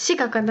ん。し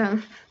か勝た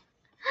ん。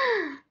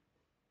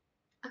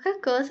赤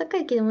く大阪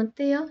駅で持っ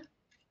てるよ。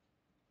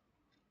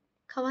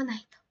買わない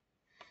と。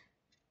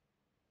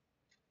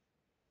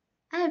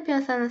あやぴょ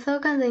んさんの相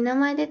関図に名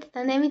前出て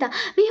たね。見まし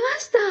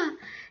た。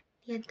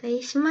リアタ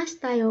イしまし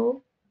た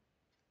よ。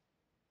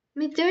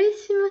めっちゃ嬉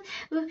し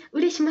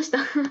ました。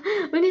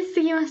嬉し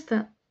すぎまし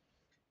た。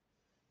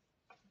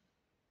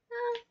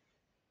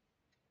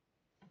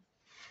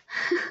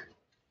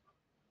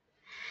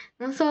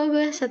もう遭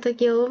遇した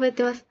時を覚え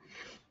てます。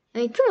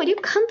いつもリュ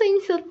ック反対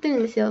に座ってる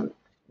んですよ。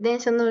電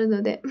車乗る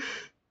ので。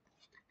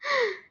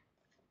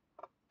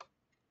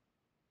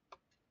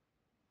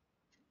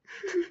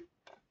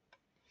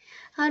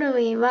ハロウ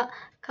ィンは、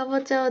か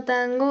ぼちゃを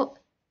団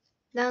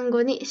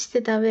子にして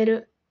食べ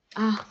る。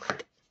あ、こうやっ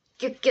て、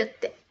ギュッギュッ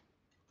て。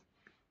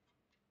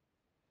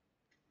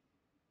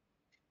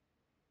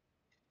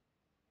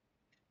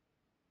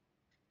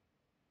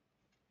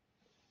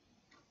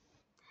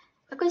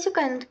学習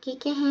会の時、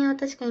景品は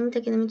確かに見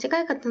たけど、めっちゃ可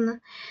愛かったな。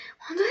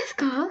本当です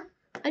か？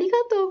ありが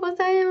とうご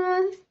ざいま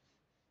す。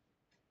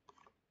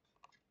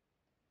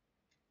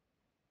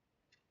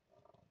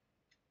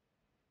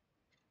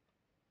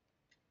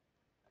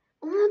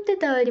思って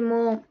たより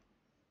も、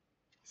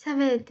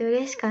喋れて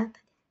嬉しかった。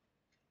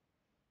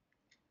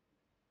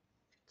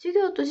授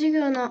業と授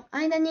業の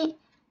間に、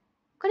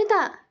これ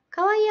だ、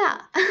かわいい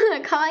や。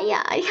かわいい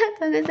や。ありが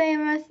とうござい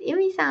ます。ゆ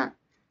みさん。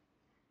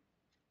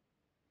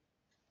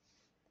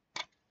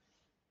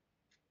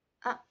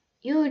あ、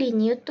ゆうり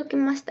に言っとき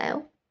ました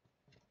よ。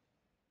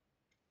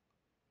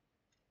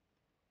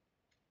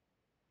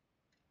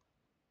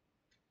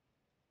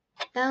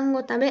団子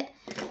食べ、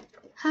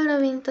ハロ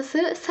ウィンとす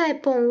るサイ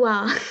ポン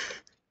は。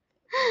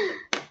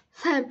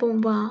サイポン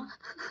は。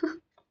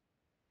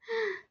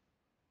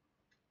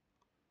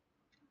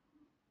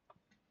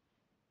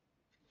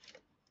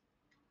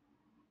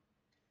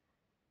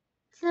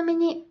ちなみ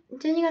に、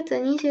12月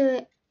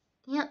20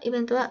日のイベ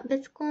ントは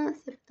別コン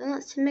セプトの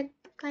締め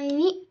会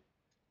に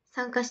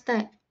参加した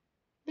い。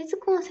別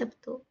コンセプ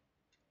ト？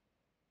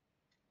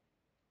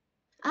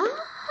あ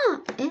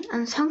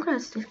あ、サングラ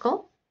スです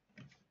か？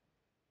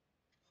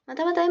ま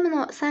たまた M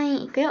のサイ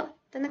ンいくよ。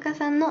田中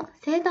さんの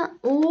生誕、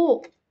お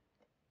お。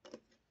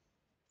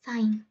サ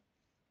イン。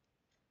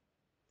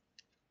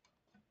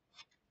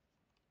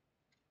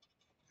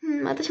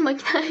私も行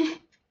きたい。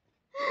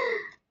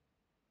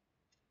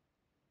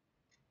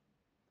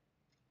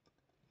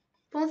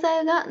盆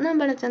栽が南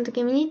原ちゃんの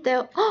時見に行った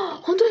よ。あ、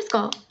本当です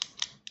か？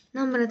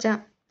南原ちゃ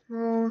ん。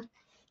もう、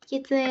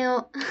喫煙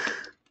を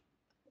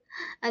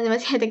間違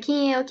えた。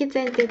禁煙を喫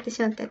煙って言って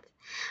しまったや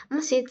つ。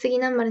もし次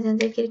南原ちゃん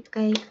とできる機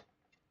会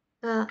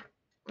が、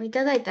い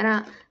ただいた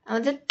ら、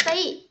絶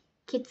対、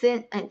禁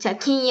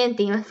煙っ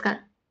て言いますか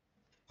ら。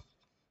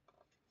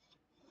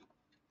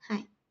はい。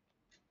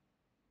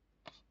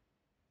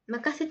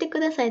任せてく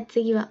ださい、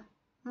次は。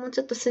もうち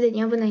ょっとすで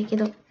に危ないけ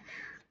ど。は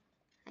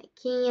い、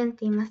禁煙って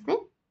言いますね。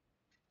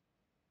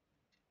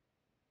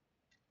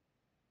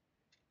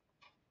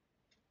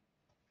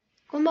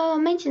こんばんは、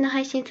毎日の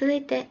配信続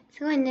いて、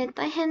すごいね、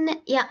大変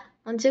ね。いや、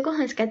もう15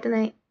分しかやって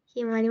ない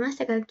日もありまし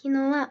たから、昨日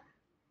は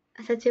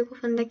朝15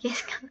分だけ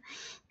しか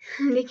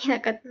できな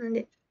かったの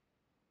で。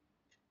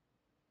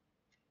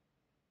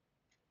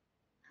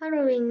ハ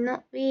ロウィン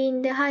のウィー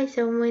ンで歯医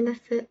者を思い出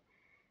す。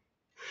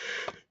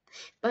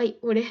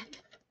俺。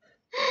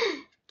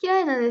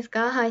嫌いなんです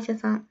か、歯医者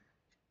さん。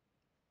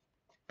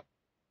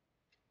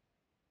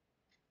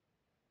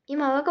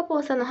今、若ぽ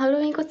んさんのハロ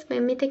ウィンコスプレ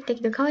見てきた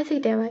けど、可愛す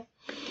ぎてやばい。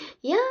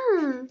いや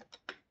ーん。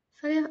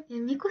それ、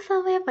みこさ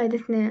んはやばいで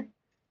すね。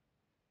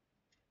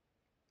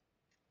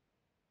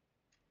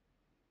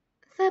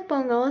サーポ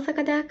ンが大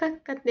阪で赤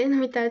かっていうの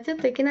見たら、ちょっ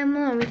といけない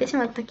ものを見てし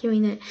まった気分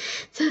になる。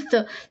ちょっ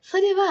と、そ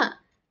れ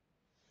は、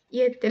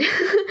言えてる。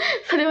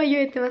それは言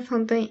えてます、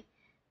本当に。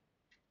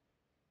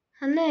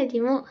花より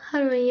も、ハ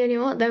ロウィンより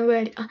も、団子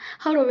より、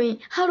ハロウ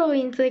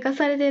ィン追加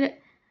されて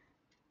る。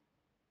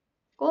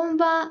こん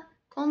ばん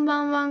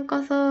はん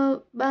こ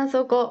そ、ばん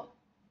そこ。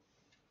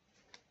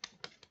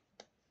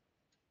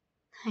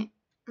はい。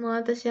もう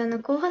私、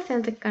高校生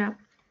の時から、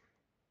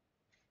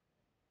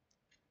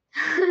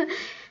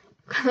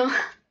この、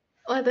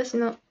私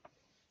の、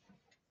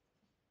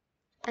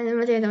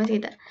間違え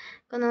た。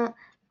この、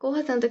高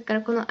校生の時か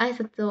らこの挨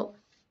拶を、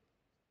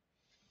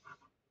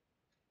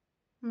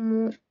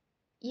もう、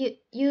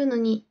言うの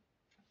に、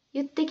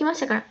言ってきま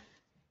したから。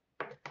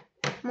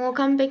もう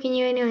完璧に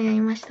言えるようになり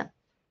ました。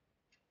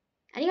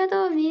ありが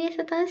とう、ミレイ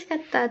さん楽しかっ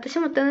た。私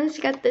も楽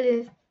しかった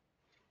です。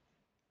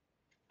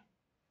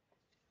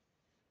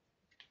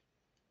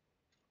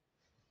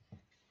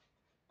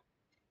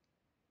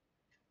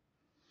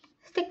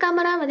ステッカー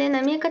もらうまで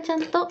なみやかちゃ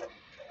んと、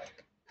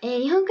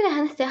2分くらい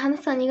話す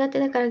の苦手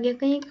だから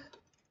逆に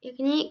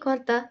困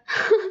った。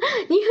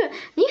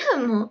2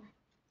分も、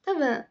多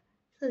分、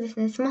そうです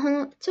ね、スマホ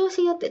の調子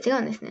によって違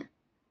うんですね。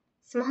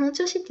スマホの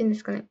調子って言うんで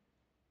すかね。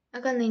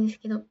わかんないんです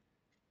けど。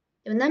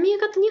でも、波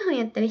床と2分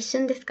やったら一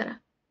瞬ですか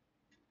ら。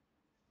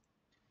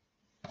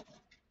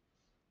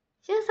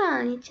しゅう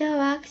さん、日曜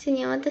は握手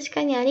にお渡し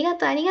会にありが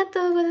とう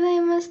ござい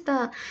まし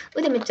た。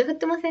腕めっちゃ振っ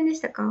てませんで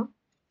したか？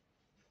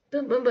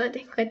ブンブンブンっ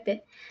てこうやっ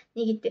て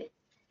握って。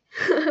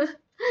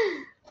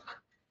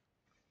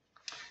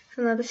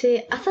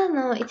私、朝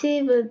の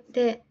一部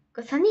で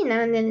3人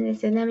並んでるんで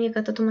すよね、みゆ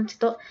かと友達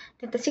と。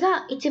で、私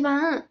が一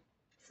番、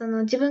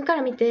自分か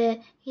ら見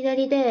て、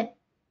左で、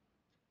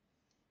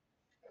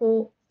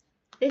こう、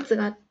列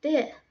が、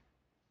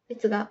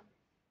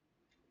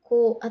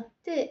こうあっ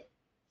て、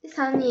で、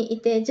3人い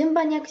て、順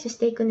番に握手し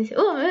ていくんですよ。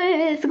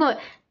すごい。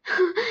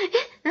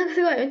なんか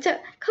すごい、めっちゃ、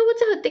かぼ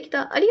ちゃ降ってき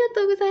た。ありが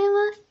とうござい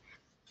ます。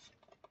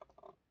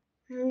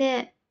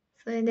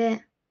それ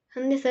で、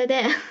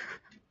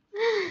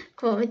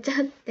こう、めっちゃ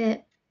振っ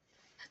て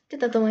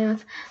たと思いま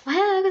す。おは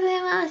ようござ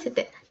いますっ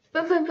て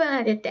言って、ブンブンブン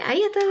って言って、あ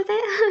りがとうござい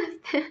ま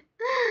すって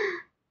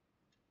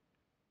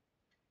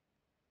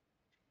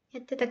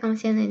やってたかも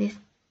しれないです。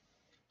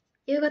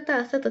夕方は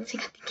朝と違って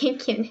元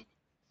気よね。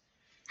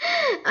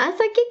朝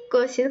結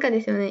構静か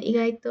ですよね、意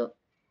外と。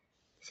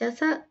私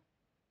朝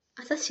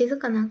静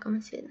かなんか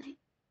もしれない。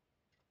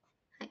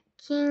はい。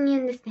禁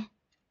煙ですね。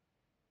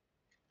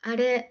あ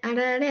れ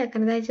やか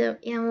ら大丈夫。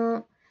いやも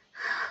う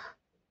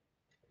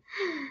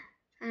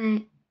は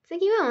い。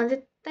次はもう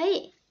絶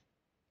対、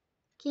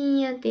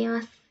禁煙って言い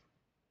ます。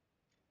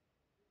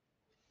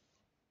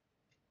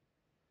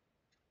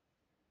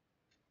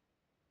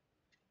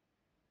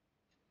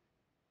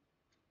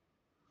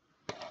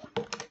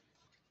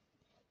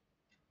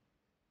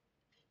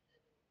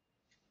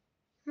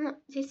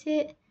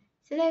世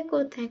代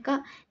交代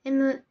が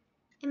M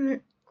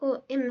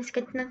し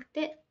かやってなく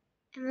て、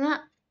M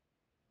は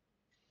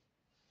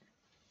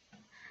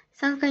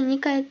3回2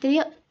回やってる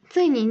よ。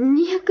ついに270回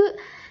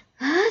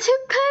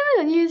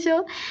目の入賞。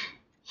やばー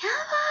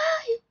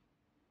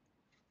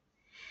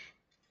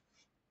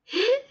い。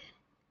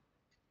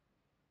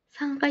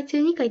3回中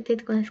2回言ってるっ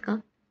てことです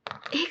か？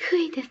えぐ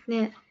いです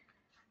ね。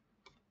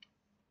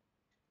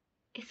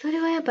そ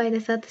れはやばいで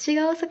す。私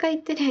が大阪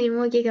行ってるより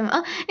もギガも。な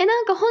ん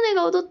か骨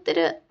が踊って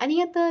る。あり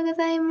がとうご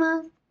ざい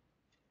ます。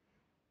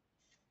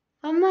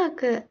ワンマー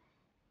ク。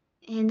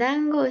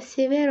団子、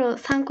しべろ、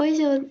3個以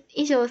上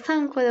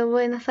3個で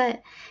覚えなさ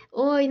い。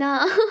多い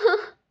な。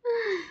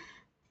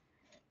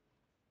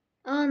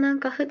なん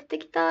か降って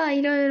きた。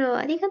いろいろ。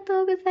ありが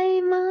とうござ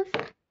います。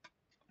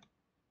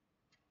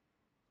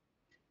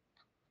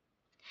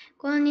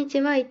こんにち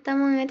は。言った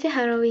もん勝ち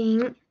ハロウ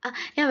ィン。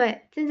やば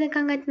い。全然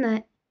考えてな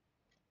い。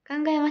考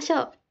えまし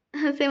ょう。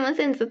すいま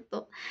せん、ずっ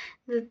と。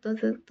とりあ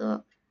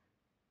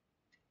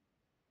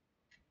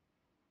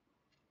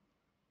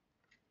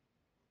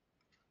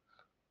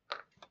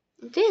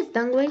えず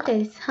団子やりた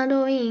いです。ハ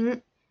ロウィ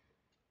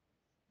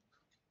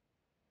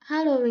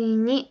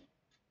ンに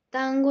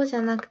団子じ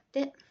ゃなく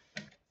て、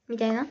み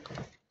たいな。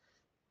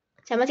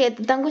間違え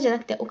た。団子じゃな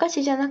くて、お菓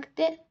子じゃなく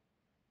て、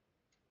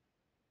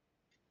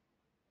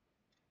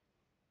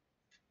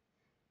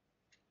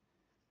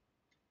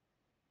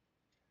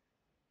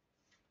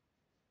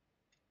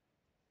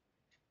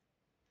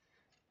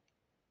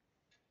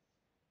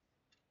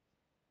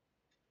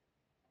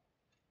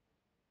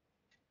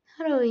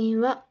ハロウィ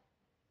ンは、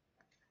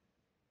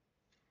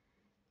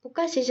お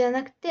菓子じゃ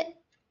なくて、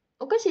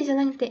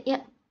い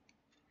や、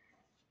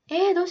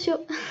どうしよ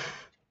う。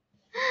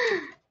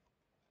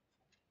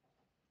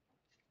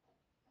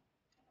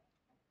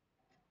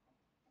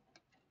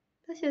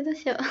どう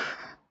しよう。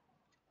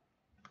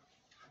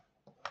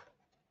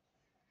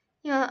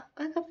今、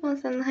若ぽん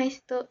さんの配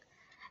信と、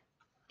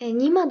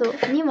2窓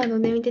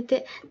で見て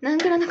て、何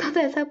グラのこと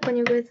や昨今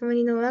に送るつも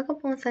りの若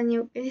ぽんさんに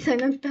送りそう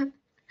になった。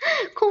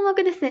困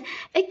惑ですね。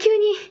急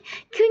に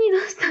ど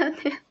うしたっ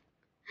て。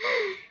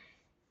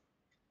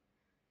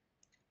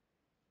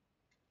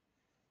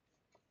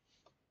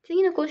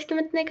次の公式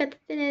待ってないから立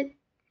ってねっ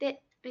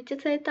てめっちゃ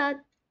伝えた。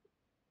立っ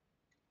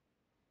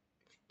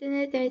て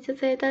ねってめっちゃ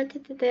伝えたって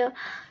言ってたよ。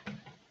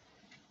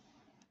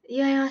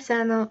言われまし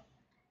た。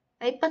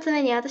一発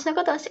目に私の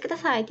ことをしてくだ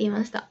さいって言い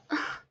ました。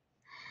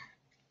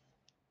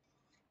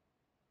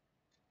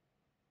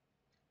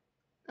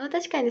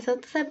確かにソ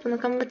フトサイプの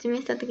缶バッジ見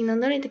せた時の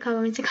ノリって顔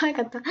がめっちゃ可愛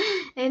かった。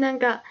なん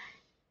か、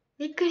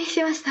びっくり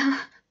しました。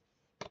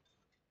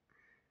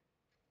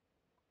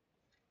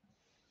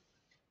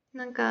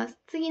なんか、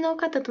次の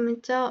方とめっ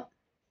ちゃ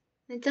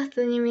普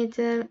通に見え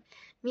ちゃう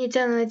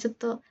ので、ちょっ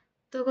と、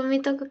どこ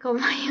見とくか迷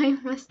い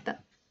まし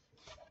た。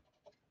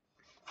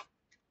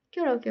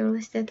キョロキョ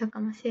ロしてたか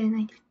もしれな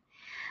いです。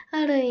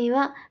ハロウィン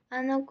は、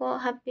あの子、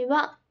ハッピー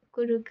は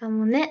来るか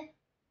もね。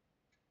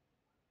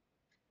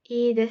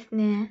いいです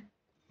ね。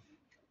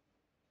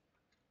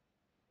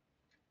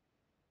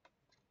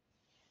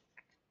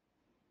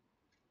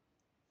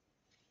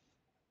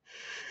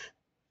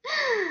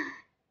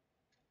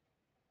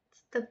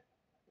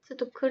ちょっ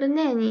と来る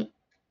ね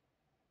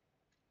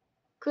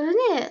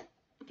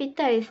ぴっ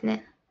たりです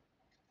ね。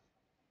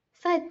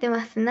冴えて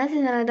ます。な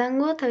ぜなら団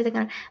子を食べた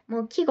から。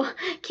もう季語が。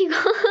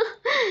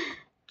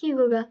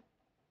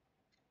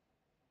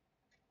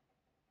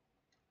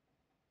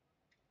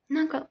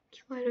なんか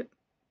聞こえる。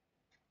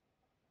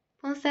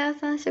盆栽は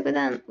三色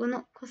団子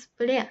のコス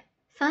プレや。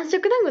三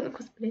色団子の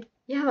コスプレ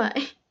やばい。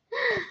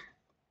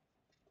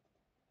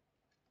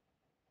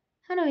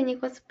ハロウィンに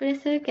コスプレ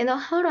するけど、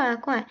ハロウィンは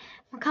怖い。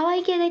可愛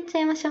い系でいっち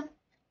ゃいましょう。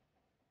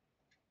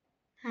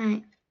は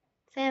い。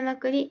さやま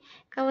くり、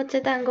かぼち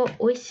ゃ団子、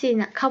美味しい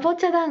な。かぼ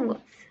ちゃ団子、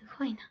す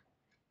ごいな。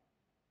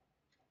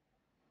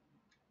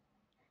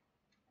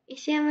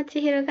石山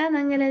千尋が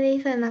ナングラで言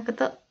いそうなこ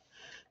と。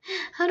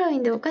ハロウィ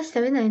ンでお菓子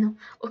食べないの？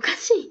おか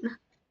しいな。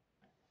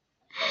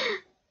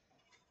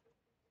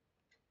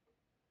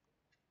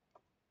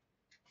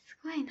す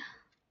ごいな。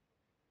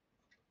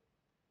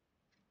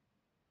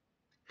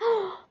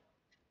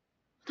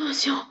どう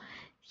しよう。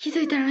気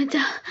づいたらめっち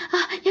ゃ、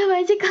やば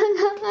い、時間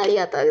が。あり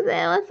がとうご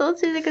ざいます。教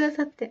えてくだ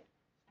さって。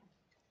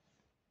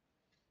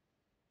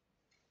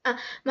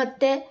待っ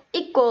て。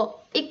一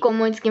個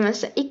思いつきま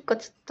した。一個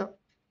ちょっと、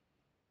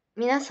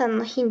皆さん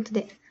のヒント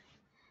で。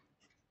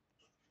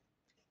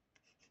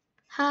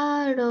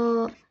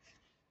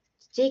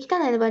字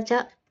汚いのばあち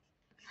ゃん。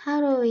ハ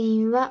ロウ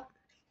ィンは、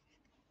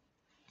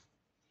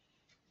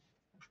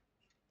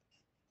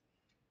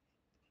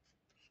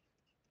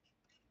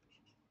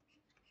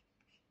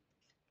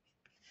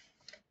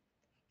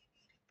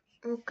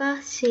お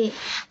菓子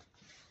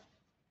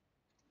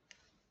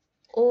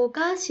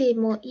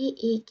もい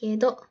いけ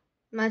ど、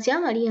字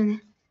余りいいよ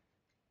ね。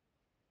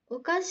お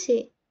菓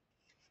子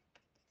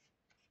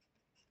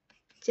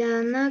じ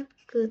ゃな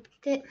く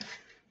て、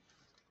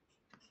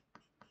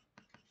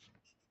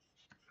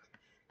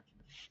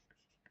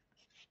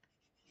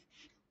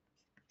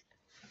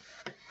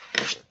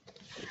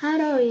ハ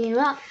ロウィン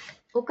は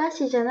お菓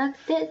子じゃなく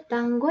て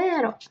団子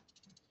やろ。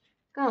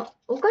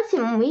お菓子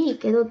もいい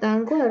けど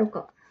団子やろ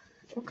か。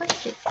お菓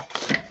子。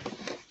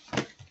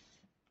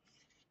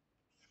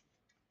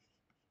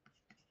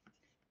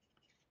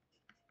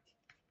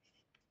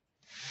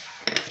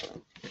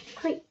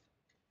はい。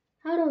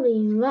ハロウ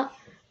ィンは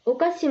お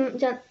菓子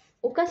じゃ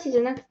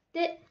なく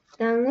て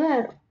団子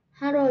やろ。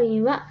ハロウ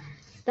ィンは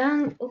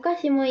お菓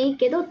子もいい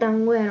けど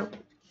団子やろ。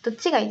どっ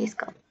ちがいいです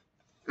か？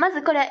ま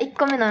ずこれは1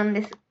個目なん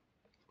です。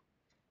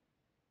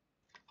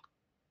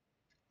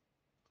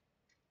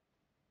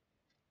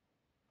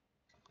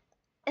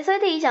それ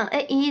でいいじゃん。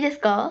いいです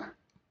か？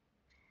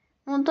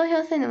もう投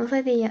票せんでもそ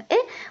れでいいや。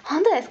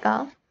本当です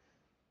か？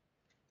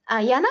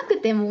やな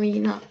くてもいい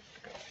な。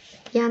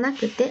やな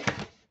くて。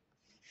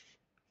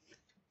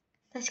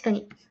確か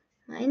に。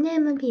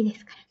NMB で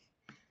すか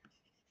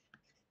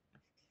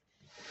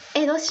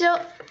ら。どうしよう。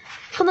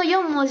この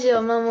4文字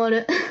を守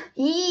る。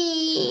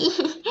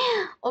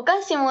お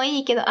菓子も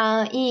いいけど、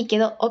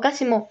お菓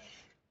子も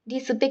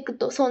リスペク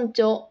ト、尊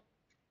重。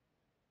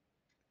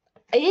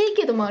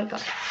けどもあるか。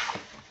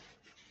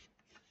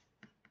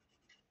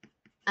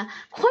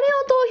これを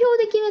投票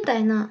で決めた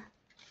いな。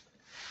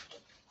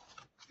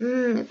こ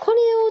れを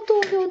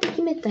投票で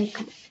決めたい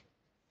かも。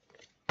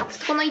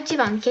この1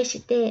番消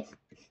して、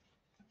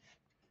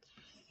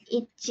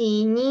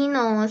1、2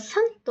の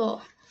3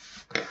と、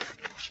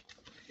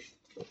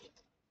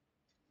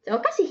お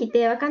菓子否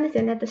定わかんです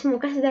よね。私もお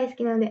菓子大好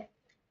きなので。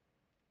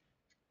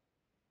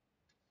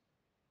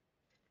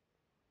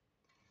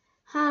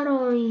ハ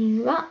ロウ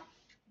ィンは、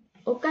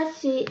お菓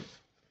子、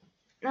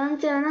なん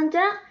ちゃらなんち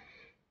ゃら、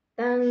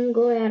団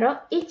子やろ。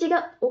1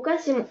がお菓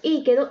子もい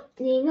いけど、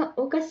2が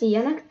お菓子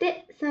やなく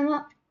て、3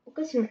はお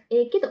菓子も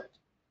ええけど。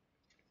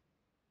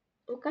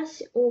お菓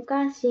子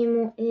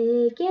も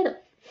ええけど。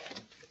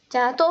じ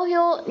ゃあ、投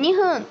票2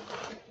分、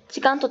時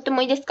間とって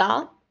もいいです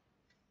か？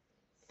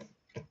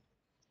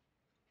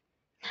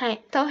は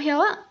い。投票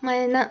は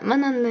学んだ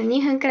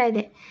2分くらい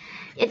で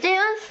やってみ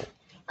ます。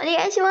お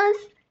願いしま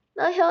す。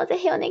投票ぜ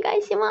ひお願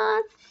いし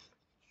ます。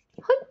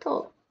ほいっ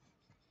と。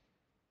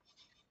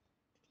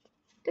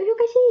投票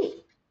開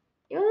始。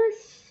よ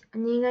し。お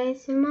願い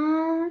し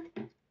ます。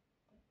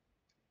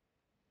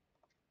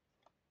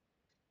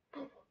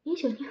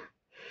22分。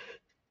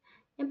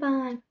や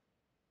ばい。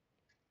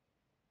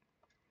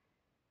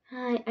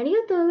はい。あり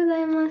がとうござ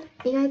います。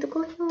意外と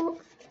好評。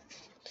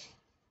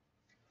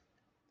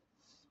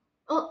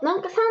な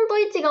んか3と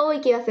1が多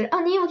い気がする。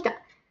2も来た。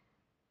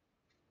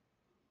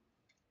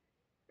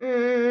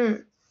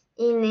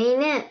いいね、いい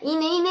ね。いい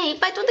ね、いいね。いっ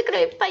ぱい取ってくる。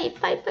いっぱい。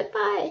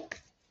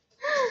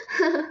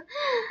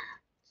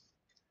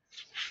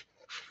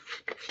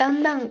だ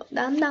んだんご。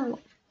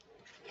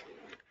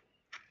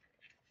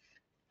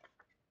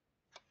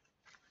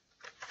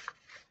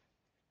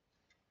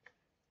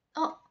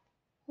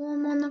訪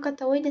問の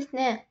方多いです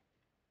ね。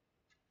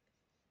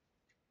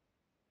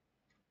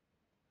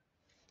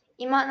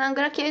今、何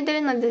グラ決めて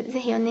るので、ぜ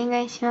ひお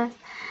願いします。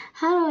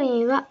ハロウ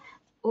ィンは、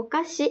お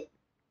菓子。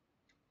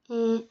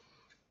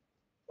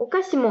お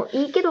菓子も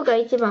いいけどが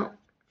1番。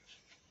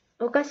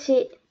お菓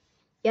子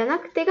やな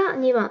くてが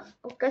2番。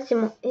お菓子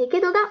もいい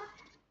けどが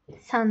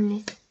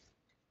3です。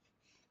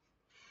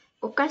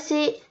お菓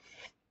子、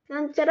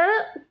なんちゃら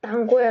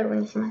団子やろ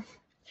にします。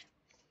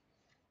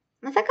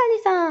まさか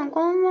りさん、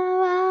こんばん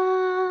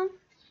は。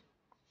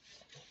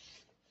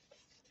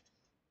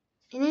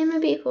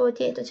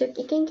NMB48 10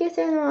期研究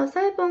生の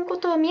サイポンこ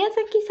と宮崎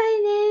紗衣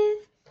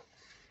です。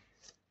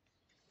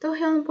投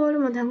票のボール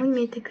も団子に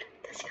見えてくる。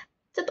確かに。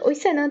ちょっと美味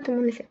しそうやなと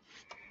思うんですよ。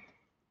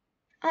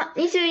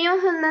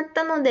24分になっ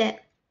たの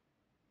で、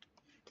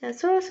じゃあ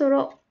そろそ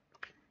ろ、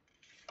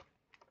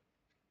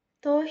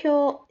投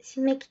票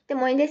締め切って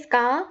もいいです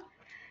か？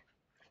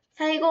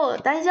最後、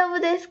大丈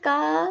夫です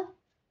か？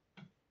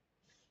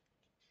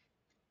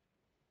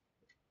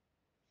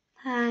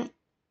はい。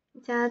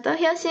じゃあ、投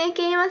票締め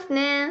切ります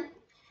ね。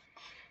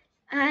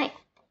はい。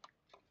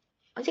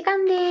お時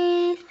間で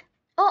ーす。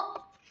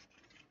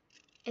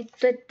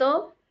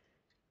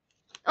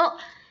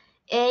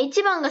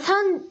1番が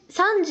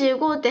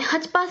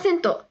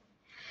35.8%。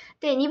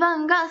で、2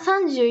番が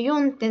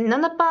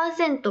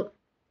 34.7%。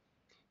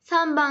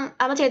3番、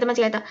間違えた。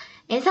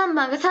3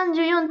番が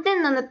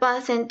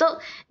 34.7%。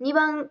2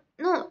番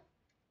の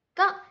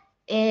が、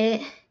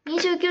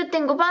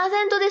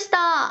29.5% でし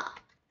た。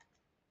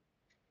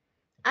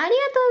ありがとう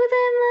ござ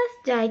い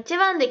ます。じゃあ1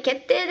番で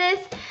決定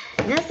です。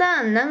皆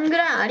さん、何グ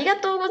ラありが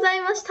とうござ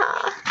いました。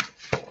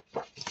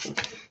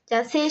じゃ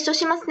あ清書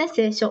しますね、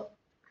清書。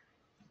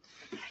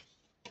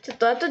ちょっ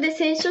と後で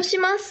清書し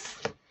ま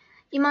す。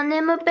今ネ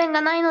ームペン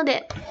がないの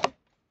で。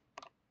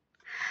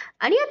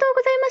ありがとう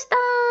ございました。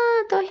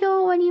投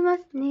票終わりま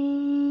す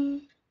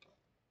ね。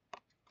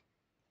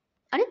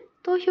あれ？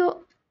投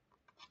票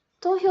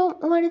終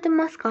われて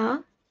ます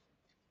か？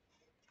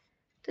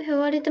投票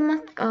終われてま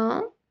す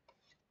か？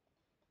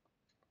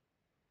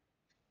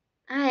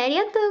はい、あり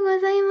がとうご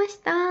ざいまし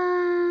た。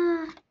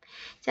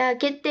じゃあ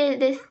決定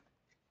です。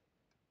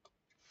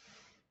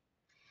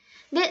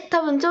で、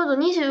多分ちょうど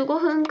25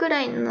分くら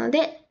いなの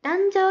で、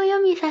男女を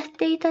読みさせ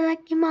ていただ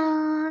き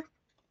ます。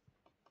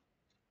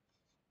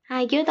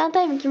はい、牛タン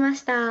タイム来ま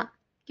した。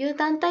牛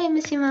タンタイ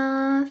ムし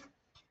ます。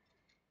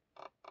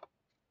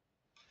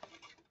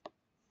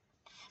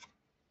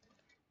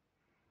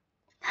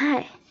は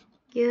い、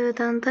牛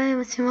タンタイ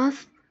ムしま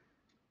す。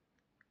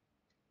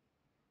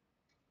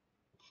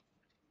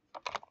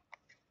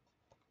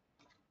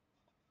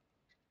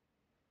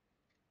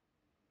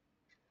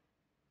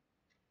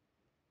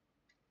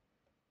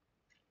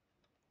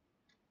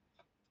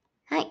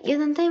はい、牛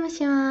タンタイム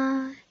し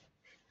ます。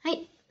は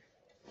い。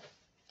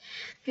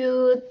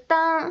牛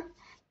タン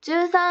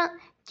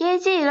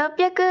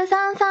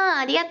 13kg633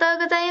 ありがとう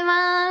ござい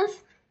ま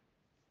す。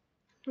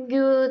牛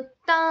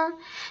タン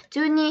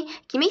12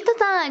君人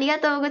さんありが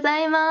とうござ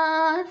い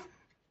ます。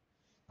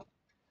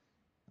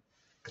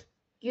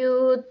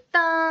牛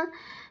タン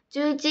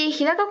11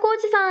日高浩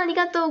二さんあり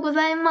がとうご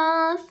ざい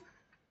ます。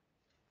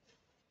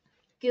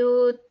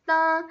牛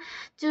タン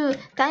10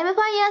タイムフ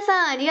ァイヤー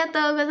さんありが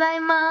とうござい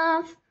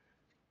ます。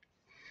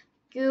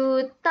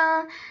牛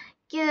タン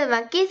9マ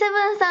ッキーセ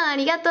ブンさんあ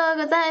りがとう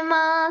ござい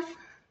ます。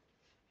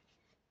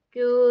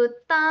牛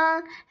タ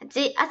ン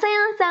8あさ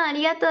やんさんあ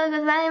りがとう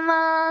ござい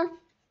ます。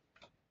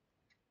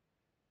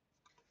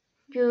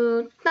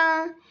牛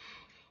タン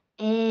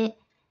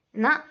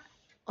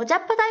お茶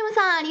っ葉タイム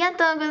さんありが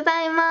とうご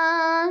ざい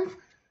ます。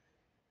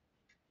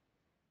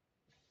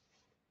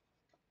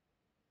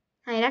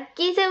はい、ラッ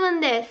キーセブ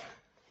ンです。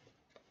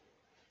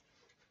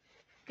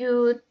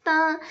牛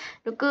タン。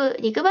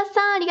6、リクバス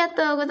さん、ありが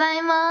とうござ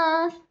い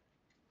ます。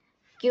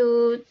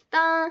牛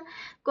タン。5、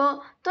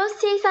トッ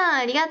シーさん、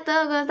ありが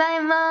とうござ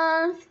い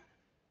ます。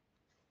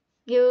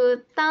牛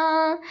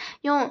タン。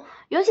4、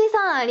ヨシ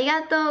さん、あり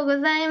がとうご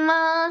ざい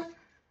ます。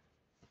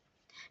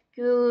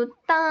牛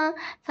タン。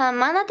3、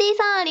マナティ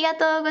さん、ありが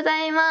とうご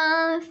ざい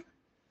ます。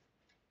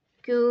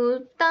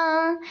牛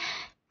タン。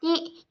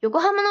2、横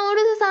浜のウ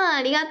ルフさん、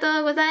ありがと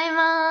うござい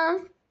ま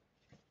す。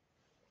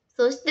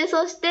そし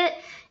て、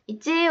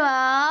1位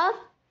は、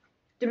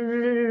ドゥル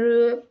ルル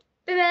ルル、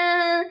ブブ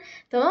ーン。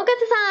ともか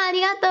つさん、あ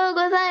りがとう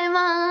ござい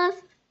ま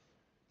す。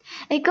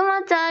く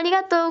まちゃん、あり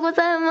がとうご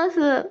ざいま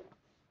す。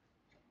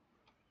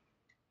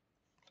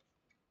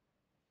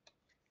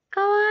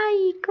かわ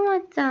いい、く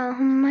まちゃん、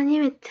ほんまに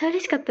めっちゃ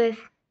嬉しかったで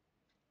す。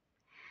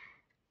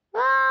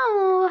わー、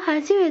もう、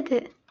初め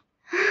て。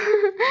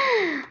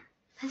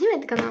初め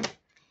てかな。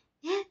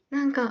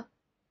な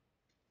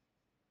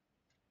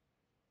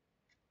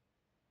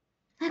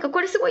んか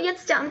これすごいや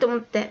つじゃんと思っ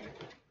て。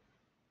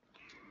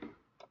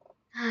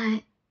は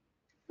い。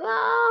わ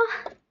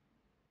ー。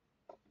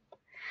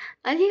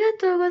ありが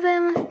とうござ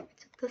います。ちょっ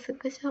とス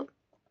クショ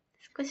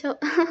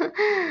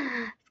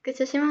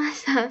しま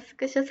した。ス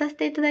クショさせ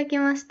ていただき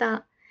まし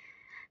た。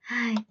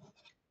はい。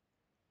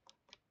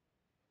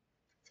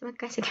もう一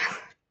回してきます。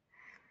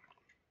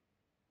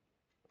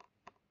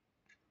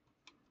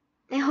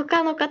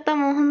他の方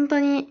も本当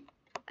に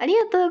あり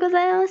がとうご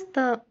ざいまし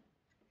た。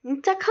め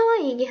っちゃ可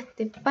愛いギフ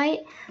トいっぱ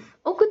い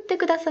送って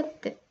くださっ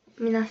て、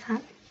皆さ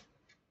ん。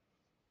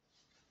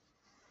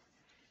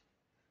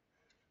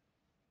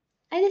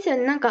あれですよ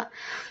ね、10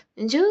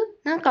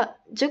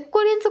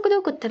個連続で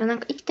送ったら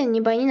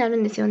1.2 倍になる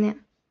んですよね。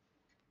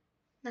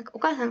お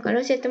母さんか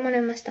ら教えてもら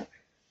いました。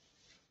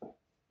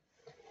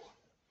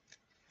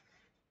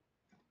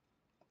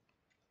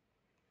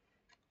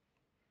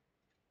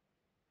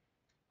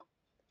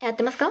合っ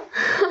てますか？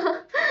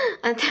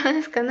合って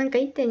ますか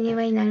？1.2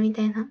 倍になるみ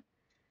たいな。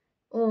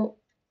を、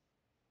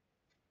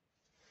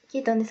聞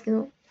いたんですけ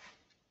ど。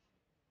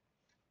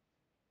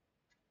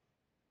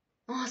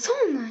あ、そ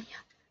うなんや。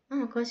マ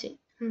マ詳しい。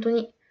本当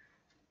に。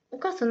お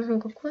母さんの方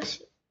が詳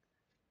しい。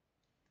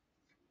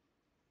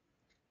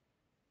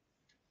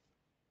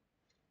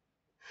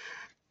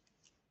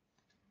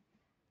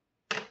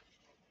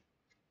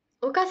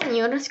お母さんに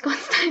よろしくお伝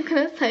えく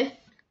ださい。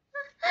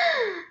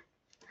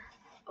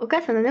お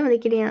母さん何でもで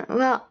きるやん。う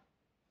わ。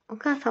お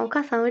母さん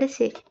嬉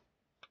しい。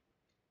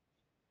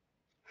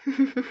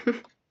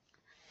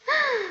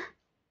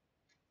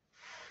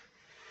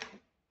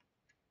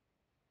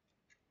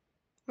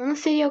物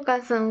知りお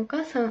母さん、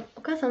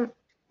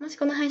もし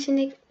この配信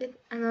で、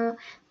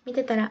見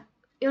てたら、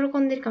喜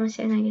んでるかもし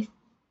れないです。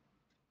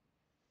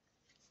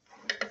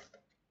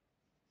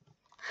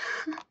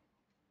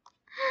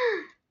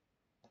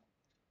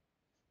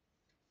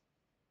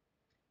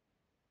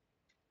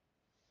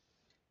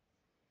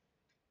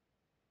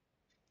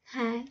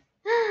はい。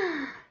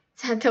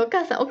じゃあ、お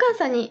母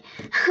さんに、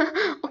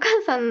お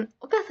母さん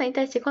に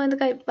対してコメント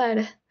がいっぱいあ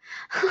る。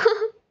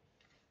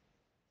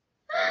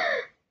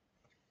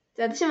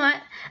じゃあ、私も、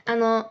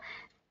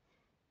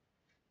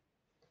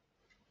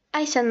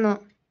愛ちゃんの、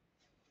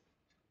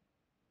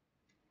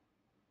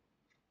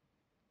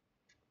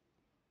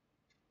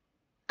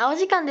お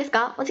時間です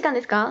か？ほ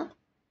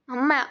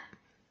んまや。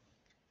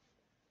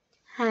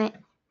はい。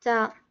じ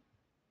ゃあ、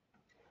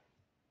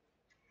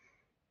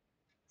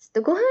ち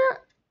ょっと5分、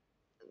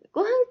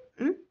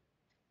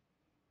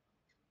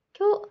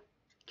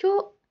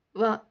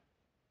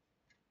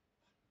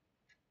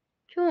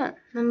今日は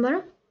何バ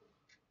ラ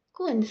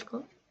公演です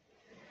か？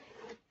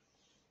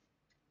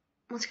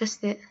もしかし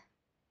て。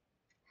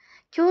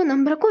今日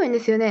何バラ公演で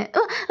すよね。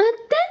待っ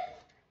て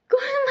 !5 分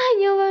前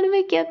に終わる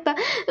べきやった。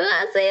すい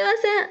ま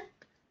せん。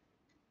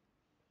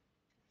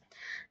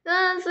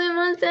すい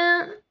ません。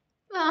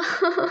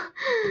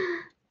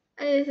あ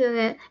れですよ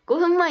ね。5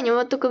分前に終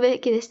わっとくべ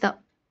きでした。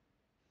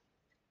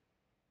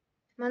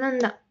学ん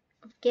だ。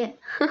オッケー。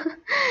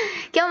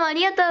今日もあ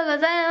りがとうご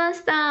ざいま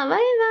した。バ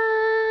イ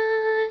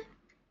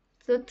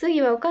バーイ。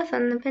次はお母さ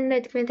んのペンラ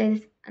イトくれたい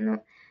です。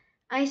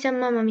アイシャン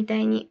ママみた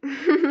いに。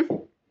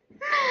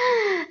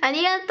あ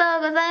りがと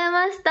うござい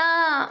まし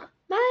た。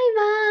バイバ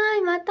ー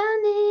イ。またね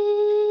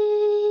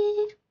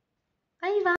ー。バイバーイ。